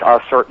is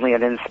certainly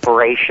an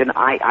inspiration.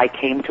 I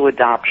came to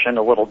adoption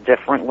a little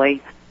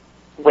differently.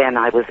 When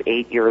I was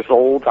 8 years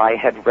old, I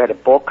had read a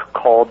book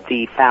called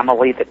The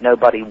Family That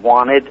Nobody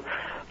Wanted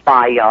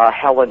by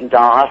Helen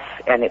Doss,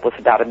 and it was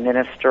about a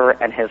minister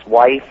and his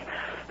wife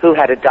who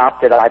had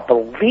adopted, I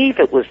believe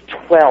it was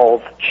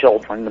 12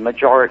 children, the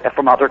majority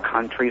from other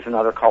countries and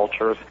other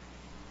cultures,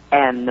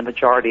 and the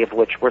majority of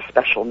which were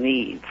special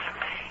needs.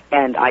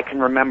 And I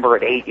can remember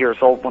at 8 years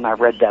old when I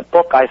read that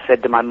book, I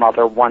said to my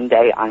mother, one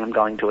day I am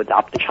going to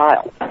adopt a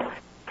child.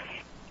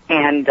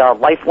 And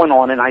life went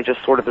on, and I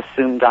just sort of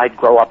assumed I'd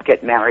grow up,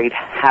 get married,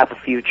 have a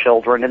few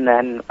children, and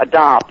then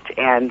adopt.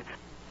 And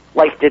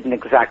life didn't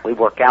exactly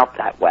work out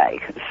that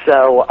way.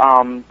 So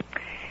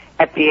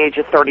at the age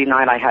of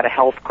 39, I had a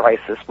health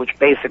crisis, which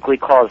basically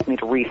caused me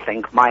to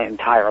rethink my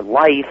entire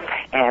life.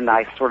 And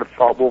I sort of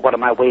thought, well, what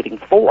am I waiting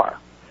for?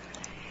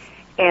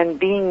 And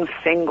being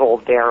single,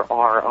 there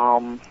are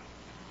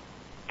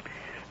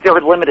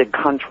limited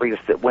countries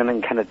that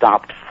women can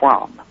adopt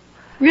from.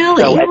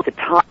 Really? So at the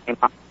time,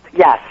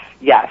 yes.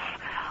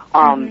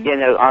 You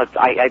know,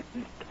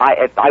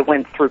 I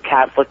went through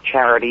Catholic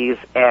Charities,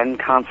 and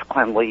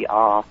consequently,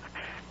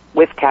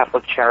 with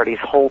Catholic Charities,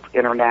 Hope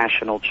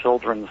International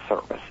Children's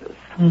Services.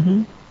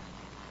 Mm-hmm.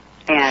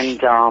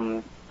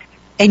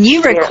 And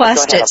you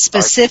requested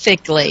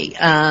specifically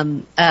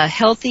a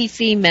healthy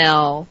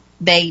female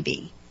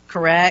baby,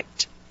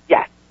 correct?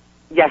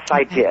 Yes,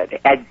 I did.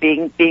 And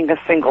being a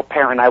single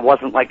parent, I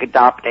wasn't like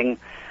adopting,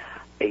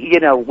 you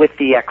know, with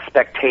the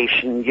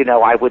expectation, you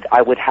know, I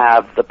would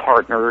have the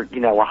partner, you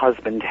know, a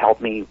husband,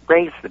 help me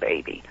raise the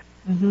baby.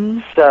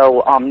 Mm-hmm.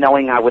 So,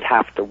 knowing I would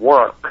have to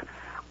work,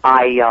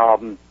 I,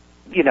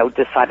 you know,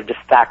 decided to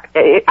stack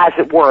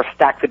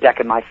the deck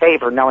in my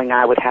favor, knowing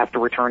I would have to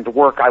return to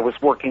work. I was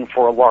working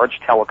for a large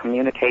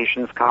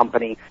telecommunications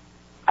company.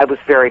 I was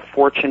very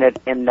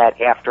fortunate in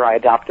that after I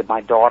adopted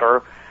my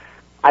daughter,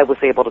 I was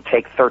able to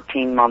take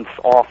 13 months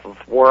off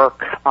of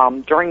work.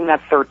 During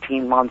that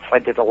 13 months, I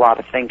did a lot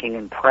of thinking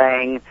and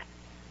praying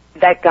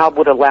that God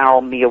would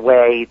allow me a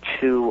way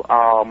to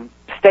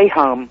stay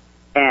home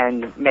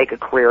and make a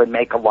career and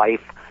make a life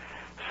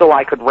so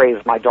I could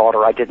raise my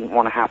daughter. I didn't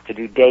want to have to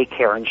do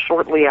daycare. And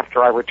shortly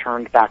after I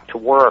returned back to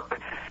work,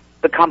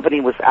 the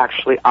company was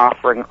actually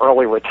offering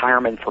early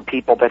retirement for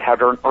people that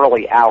had earned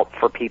early out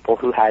for people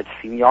who had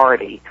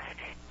seniority.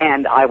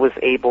 And I was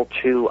able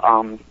to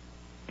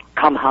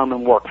come home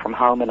and work from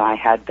home, and I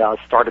had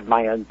started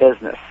my own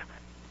business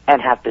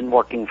and have been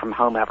working from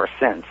home ever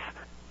since.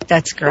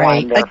 That's great. So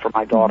I'm there for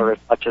my daughter as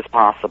much as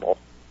possible.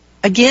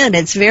 Again,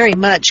 it's very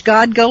much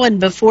God going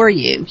before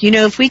you. You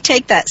know, if we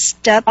take that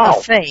step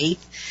of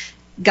faith,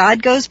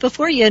 God goes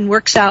before you and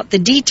works out the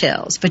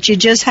details, but you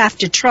just have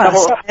to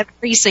trust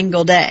every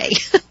single day.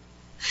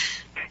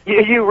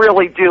 You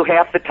really do.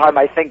 Half the time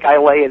I think I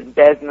lay in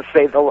bed and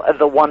say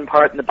the one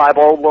part in the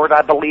Bible, oh, Lord,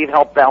 I believe,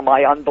 help thou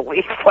my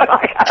unbelief, when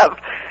I have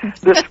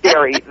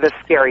the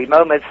scary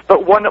moments.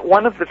 But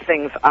one of the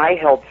things I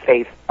held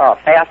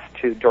fast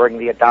to during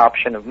the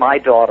adoption of my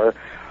daughter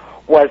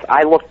was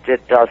I looked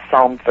at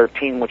Psalm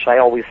 13, which I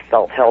always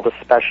felt held a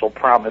special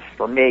promise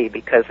for me,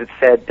 because it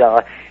said,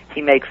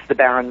 he makes the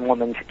barren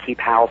woman to keep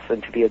house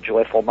and to be a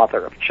joyful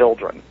mother of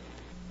children.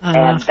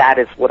 And that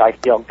is what I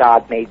feel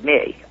God made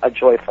me, a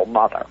joyful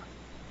mother.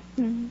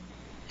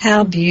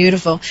 How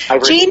beautiful.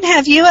 Jean,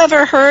 have you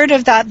ever heard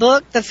of that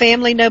book, The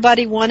Family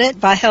Nobody Wanted,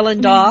 by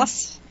Helen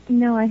Doss?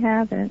 No, I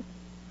haven't.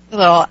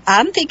 Well,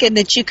 I'm thinking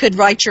that you could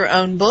write your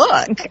own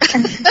book.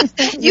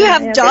 You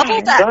have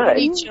double that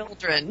many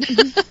children.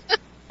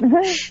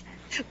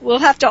 We'll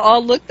have to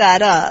all look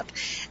that up.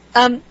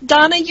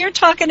 Donna, you're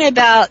talking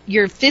about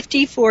you're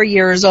 54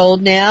 years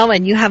old now,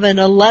 and you have an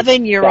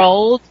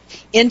 11-year-old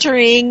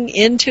entering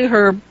into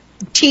her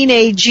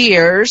teenage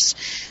years.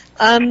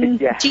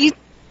 Do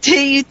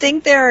you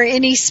think there are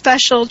any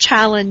special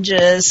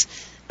challenges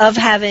of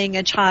having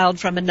a child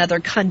from another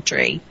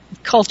country,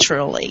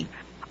 culturally?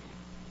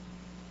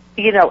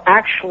 You know,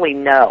 actually,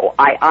 no.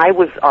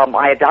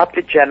 I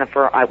adopted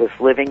Jennifer. I was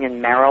living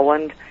in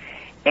Maryland,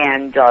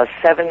 and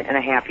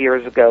 7.5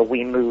 years ago,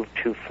 we moved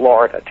to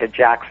Florida, to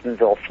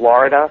Jacksonville,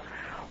 Florida,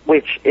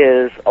 which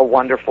is a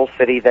wonderful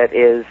city that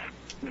is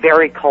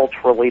very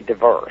culturally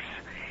diverse.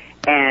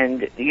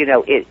 And, you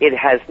know, it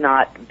has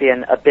not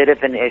been a bit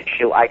of an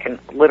issue. I can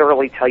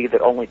literally tell you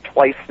that only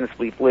twice since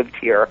we've lived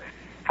here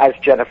has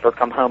Jennifer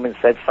come home and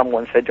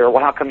someone said to her,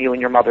 well, how come you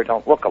and your mother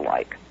don't look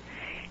alike?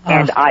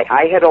 And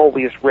I had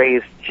always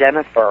raised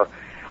Jennifer.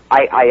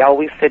 I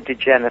always said to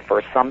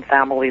Jennifer, some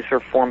families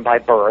are formed by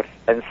birth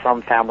and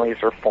some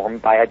families are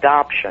formed by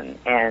adoption.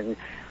 And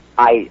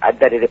I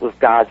bet it was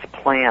God's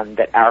plan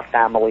that our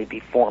family be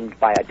formed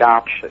by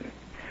adoption.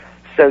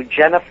 So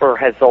Jennifer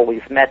has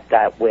always met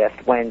that with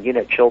when,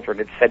 children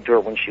had said to her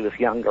when she was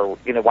younger,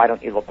 why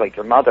don't you look like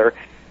your mother?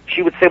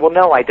 She would say, well,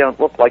 no, I don't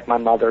look like my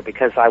mother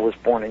because I was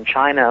born in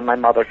China and my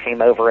mother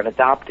came over and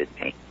adopted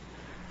me.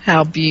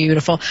 How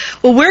beautiful.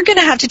 Well, we're going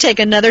to have to take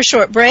another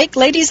short break.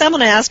 Ladies, I'm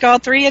going to ask all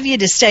three of you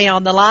to stay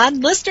on the line.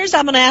 Listeners,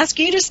 I'm going to ask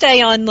you to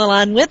stay on the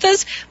line with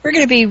us. We're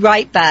going to be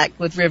right back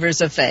with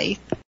Rivers of Faith.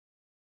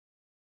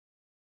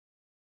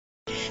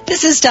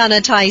 This is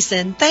Donna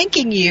Tyson,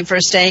 thanking you for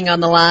staying on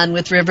the line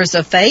with Rivers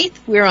of Faith.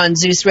 We're on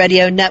Zeus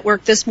Radio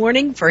Network this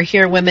morning for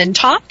Hear Women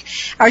Talk.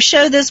 Our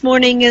show this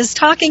morning is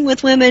talking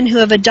with women who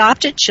have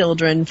adopted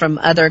children from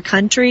other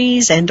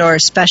countries and are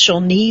special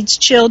needs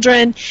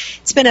children.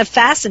 It's been a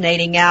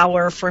fascinating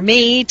hour for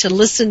me to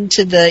listen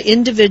to the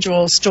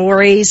individual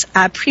stories.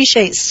 I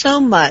appreciate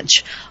so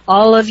much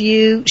all of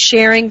you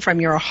sharing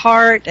from your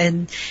heart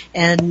and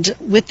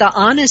with the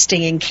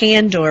honesty and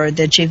candor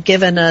that you've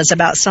given us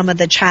about some of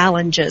the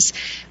challenges.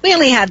 We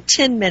only have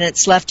 10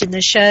 minutes left in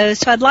the show,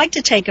 so I'd like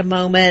to take a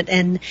moment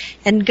and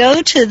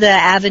go to the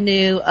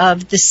avenue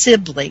of the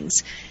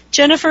siblings.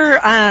 Jennifer,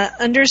 I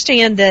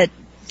understand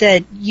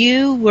that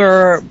you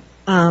were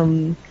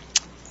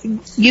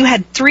you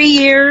had 3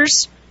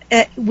 years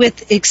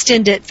with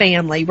extended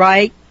family,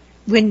 right?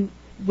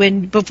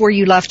 Before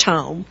you left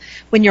home,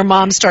 when your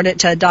mom started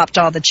to adopt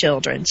all the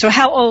children. So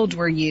how old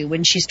were you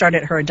when she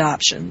started her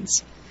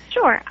adoptions?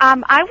 Sure.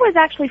 I was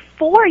actually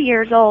 4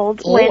 years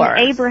old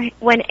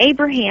when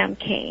Abraham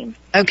came.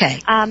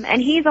 Okay.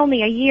 And he's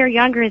only a year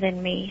younger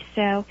than me,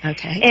 so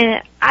okay.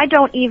 And I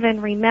don't even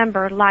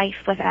remember life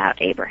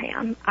without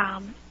Abraham.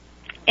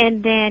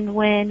 And then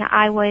when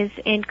I was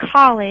in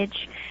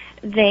college,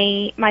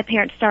 my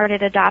parents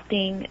started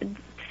adopting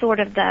sort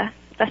of the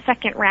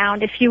second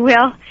round, if you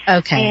will.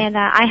 Okay. And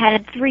I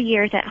had 3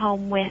 years at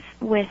home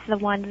with the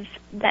ones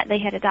that they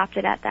had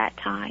adopted at that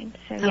time.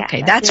 So yeah.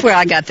 Okay, that's where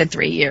I got the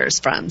 3 years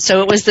from.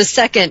 So it was the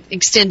second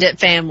extended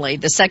family,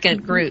 the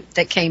second group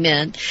that came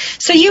in.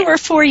 So you were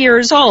 4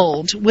 years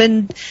old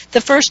when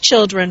the first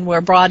children were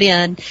brought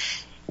in.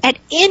 At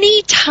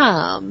any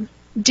time,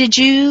 did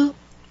you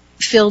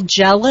feel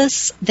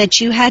jealous that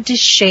you had to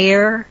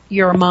share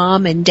your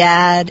mom and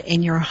dad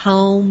and your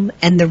home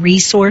and the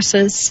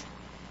resources?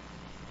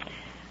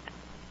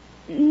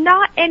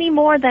 Not any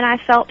more than I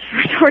felt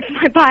towards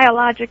my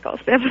biological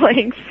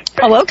siblings.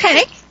 Oh,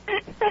 okay.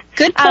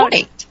 Good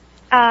point.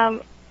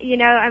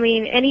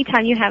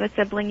 Anytime you have a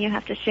sibling, you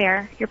have to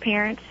share your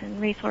parents and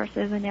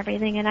resources and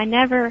everything. And I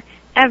never,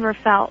 ever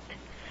felt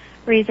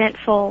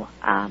resentful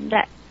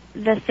that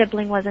the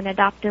sibling was an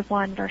adoptive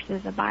one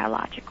versus a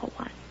biological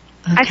one.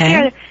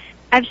 Okay.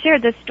 I've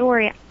shared this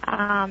story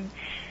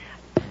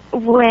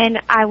when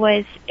I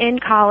was in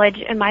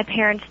college and my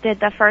parents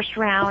did the first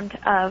round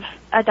of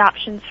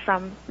adoptions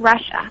from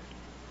Russia.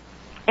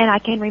 And I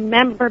can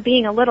remember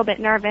being a little bit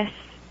nervous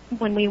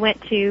when we went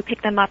to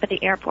pick them up at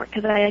the airport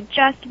because I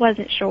just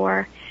wasn't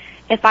sure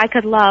if I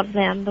could love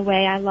them the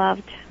way I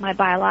loved my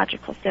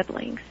biological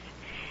siblings.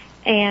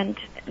 And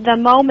the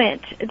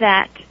moment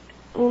that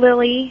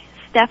Lily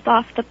stepped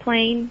off the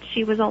plane,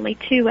 she was only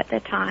 2 at the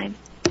time,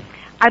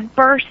 I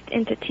burst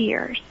into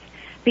tears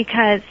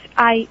because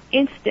I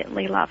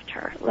instantly loved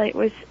her. Like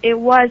it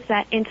was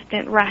that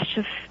instant rush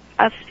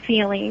of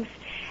feelings,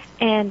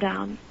 and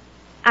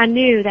I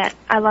knew that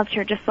I loved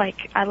her just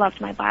like I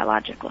loved my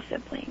biological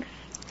siblings.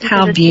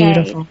 How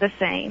beautiful! It's the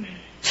same.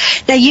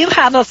 Now you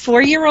have a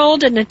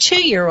 4-year-old and a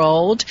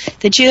 2-year-old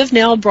that you have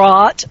now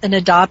brought an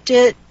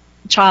adopted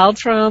child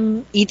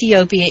from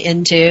Ethiopia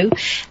into.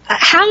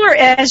 How are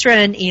Ezra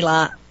and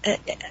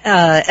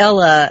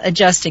Ella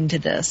adjusting to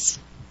this?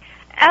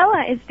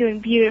 Ella is doing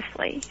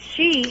beautifully.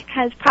 She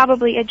has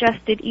probably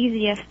adjusted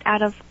easiest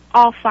out of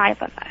all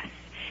 5 of us.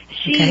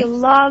 She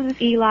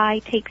loves Eli,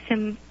 takes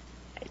on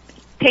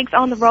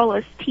the role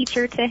as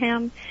teacher to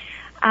him.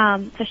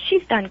 So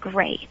she's done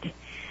great.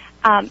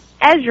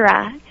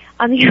 Ezra,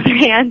 on the other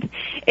hand,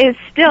 is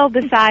still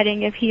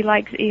deciding if he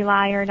likes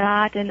Eli or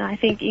not, and I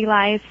think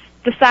Eli has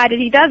decided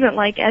he doesn't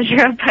like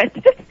Ezra, but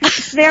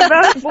they're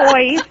both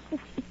boys,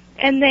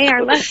 and they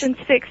are less than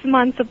 6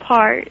 months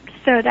apart,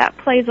 so that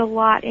plays a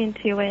lot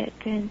into it.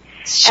 And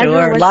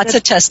sure, lots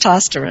of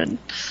testosterone.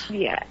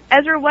 Yeah,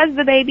 Ezra was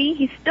the baby.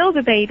 He's still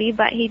the baby,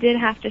 but he did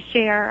have to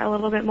share a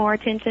little bit more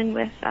attention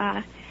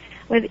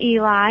with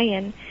Eli,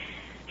 and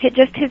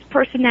just his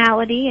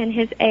personality and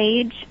his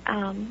age.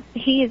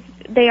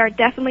 They are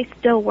definitely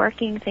still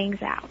working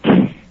things out.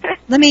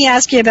 Let me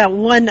ask you about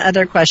one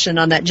other question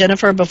on that,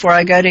 Jennifer, before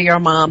I go to your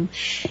mom.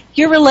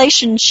 Your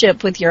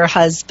relationship with your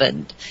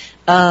husband.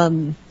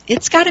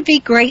 It's got to be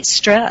great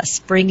stress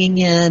bringing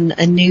in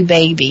a new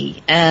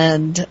baby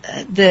and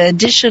the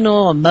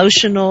additional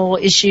emotional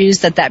issues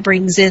that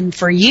brings in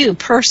for you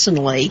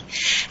personally.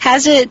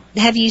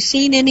 Have you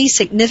seen any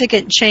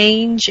significant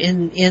change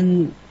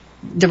in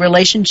the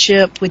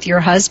relationship with your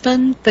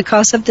husband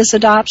because of this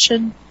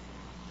adoption?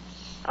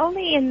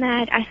 Only in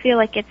that I feel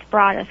like it's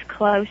brought us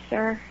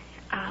closer.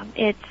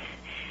 It's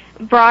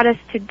brought us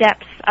to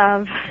depths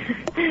of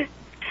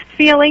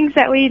feelings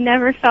that we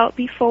never felt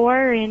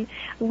before. And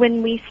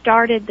when we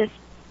started this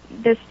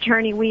this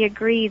journey, we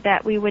agreed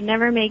that we would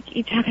never make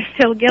each other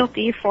feel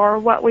guilty for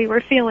what we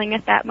were feeling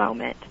at that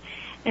moment,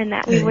 and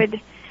that we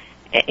would,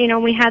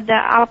 we had the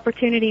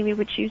opportunity, we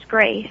would choose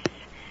grace.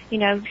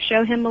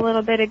 Show him a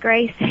little bit of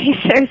grace. He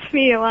shows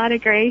me a lot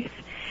of grace.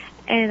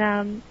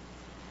 And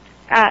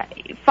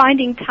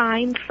finding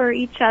time for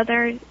each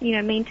other,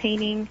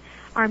 maintaining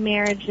our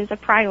marriage is a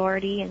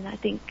priority, and I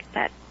think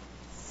that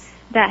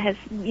has,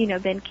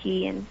 been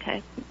key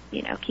into,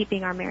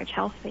 keeping our marriage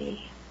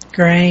healthy.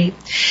 Great.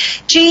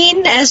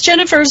 Jean, as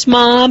Jennifer's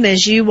mom,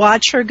 as you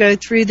watch her go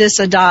through this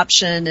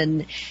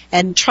adoption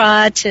and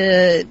try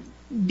to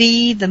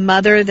be the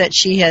mother that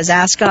she has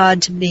asked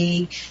God to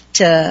be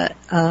to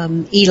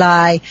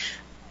Eli,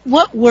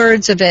 what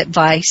words of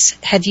advice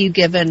have you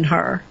given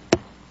her?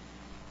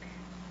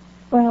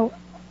 Well,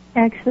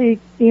 actually,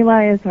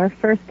 Eli is our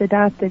first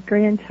adopted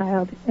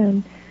grandchild,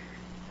 and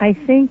I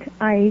think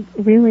I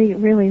really,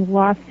 really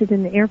lost it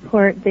in the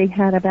airport. They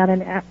had about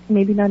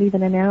maybe not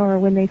even an hour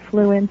when they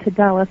flew into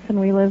Dulles, and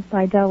we lived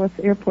by Dulles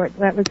Airport.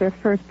 That was their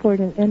first port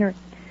of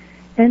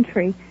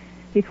entry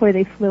before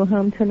they flew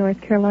home to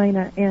North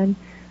Carolina. And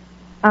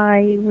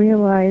I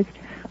realized,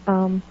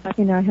 I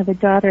have a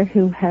daughter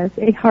who has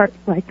a heart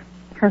like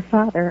her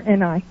father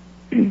and I.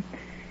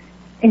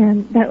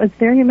 And that was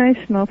very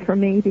emotional for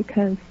me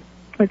because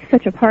it's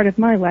such a part of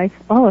my life,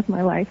 all of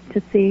my life,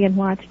 to see and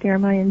watch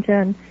Jeremiah and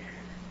Jen,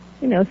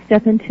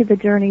 step into the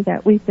journey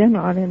that we've been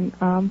on.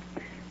 And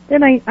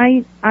then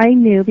I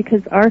knew,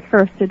 because our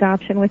first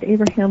adoption with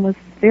Abraham was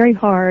very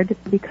hard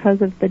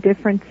because of the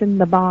difference in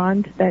the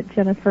bond that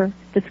Jennifer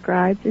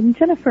described. And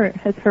Jennifer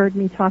has heard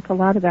me talk a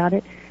lot about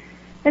it.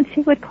 And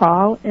she would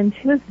call, and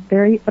she was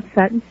very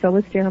upset, and so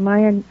was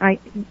Jeremiah. And I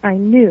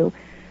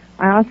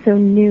also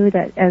knew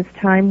that as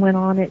time went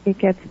on, it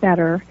gets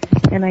better.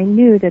 And I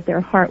knew that their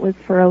heart was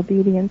for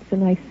obedience.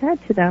 And I said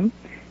to them,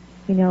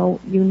 you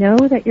know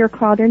that you're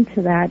called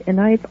into that.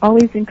 And I've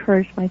always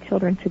encouraged my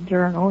children to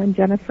journal, and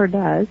Jennifer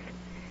does.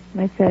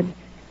 And I said,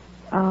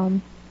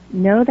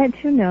 know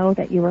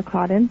that you were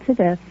called into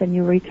this, and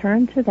you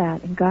return to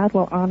that, and God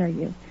will honor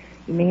you.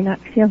 You may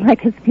not feel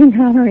like it's being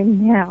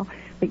honoring now,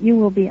 but you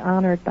will be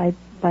honored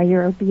by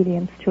your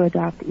obedience to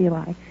adopt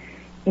Eli.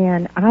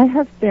 And I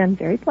have been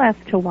very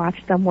blessed to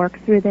watch them work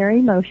through their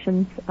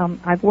emotions.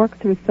 I've worked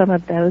through some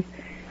of those.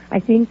 I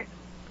think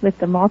with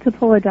the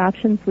multiple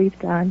adoptions we've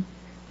done,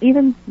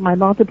 even my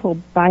multiple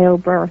bio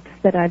births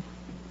that I've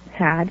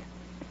had,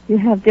 you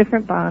have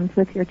different bonds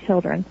with your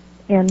children.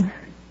 And,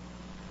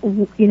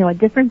 a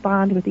different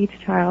bond with each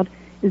child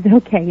is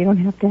okay. You don't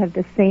have to have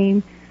the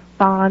same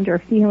bond or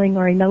feeling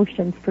or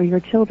emotions for your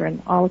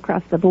children all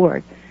across the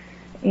board.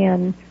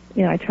 And,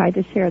 I tried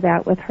to share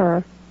that with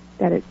her,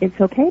 that it's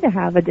okay to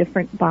have a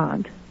different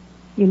bond.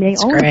 You may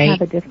always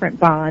have a different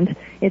bond.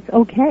 It's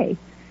okay.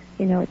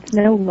 It's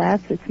no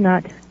less. It's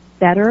not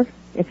better.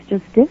 It's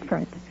just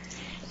different.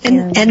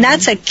 And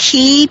that's a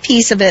key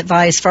piece of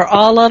advice for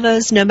all of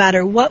us, no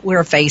matter what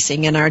we're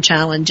facing in our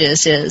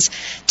challenges, is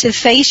to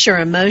face your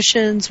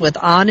emotions with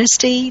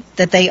honesty,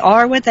 that they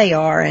are what they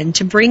are, and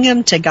to bring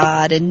them to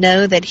God and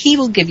know that He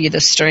will give you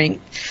the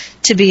strength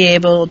to be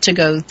able to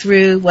go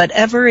through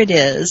whatever it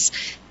is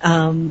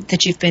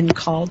that you've been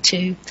called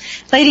to.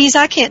 Ladies,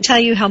 I can't tell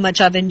you how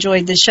much I've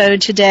enjoyed the show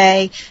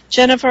today.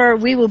 Jennifer,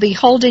 we will be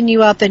holding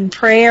you up in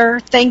prayer.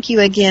 Thank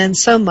you again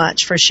so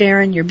much for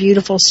sharing your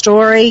beautiful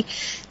story.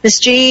 Miss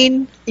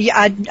Jean,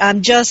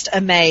 I'm just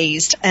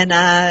amazed, and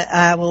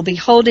I will be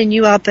holding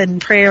you up in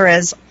prayer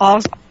as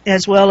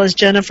well as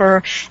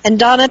Jennifer. And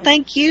Donna,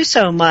 thank you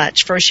so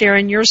much for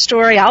sharing your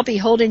story. I'll be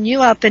holding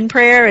you up in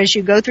prayer as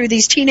you go through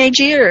these teenage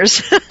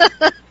years.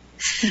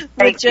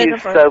 Thank you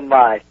so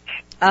much.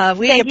 We Thank you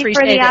for the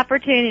appreciate it.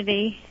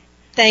 opportunity.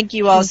 Thank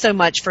you all so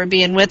much for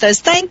being with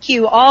us. Thank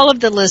you, all of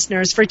the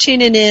listeners, for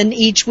tuning in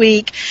each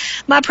week.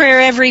 My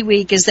prayer every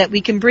week is that we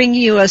can bring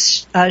you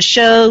a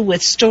show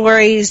with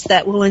stories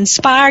that will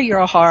inspire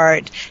your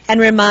heart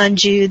and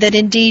remind you that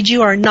indeed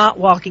you are not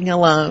walking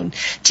alone.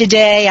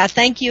 Today, I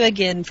thank you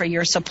again for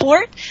your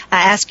support.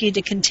 I ask you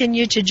to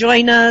continue to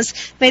join us.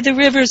 May the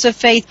rivers of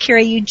faith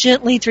carry you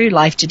gently through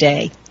life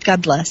today.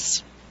 God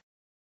bless.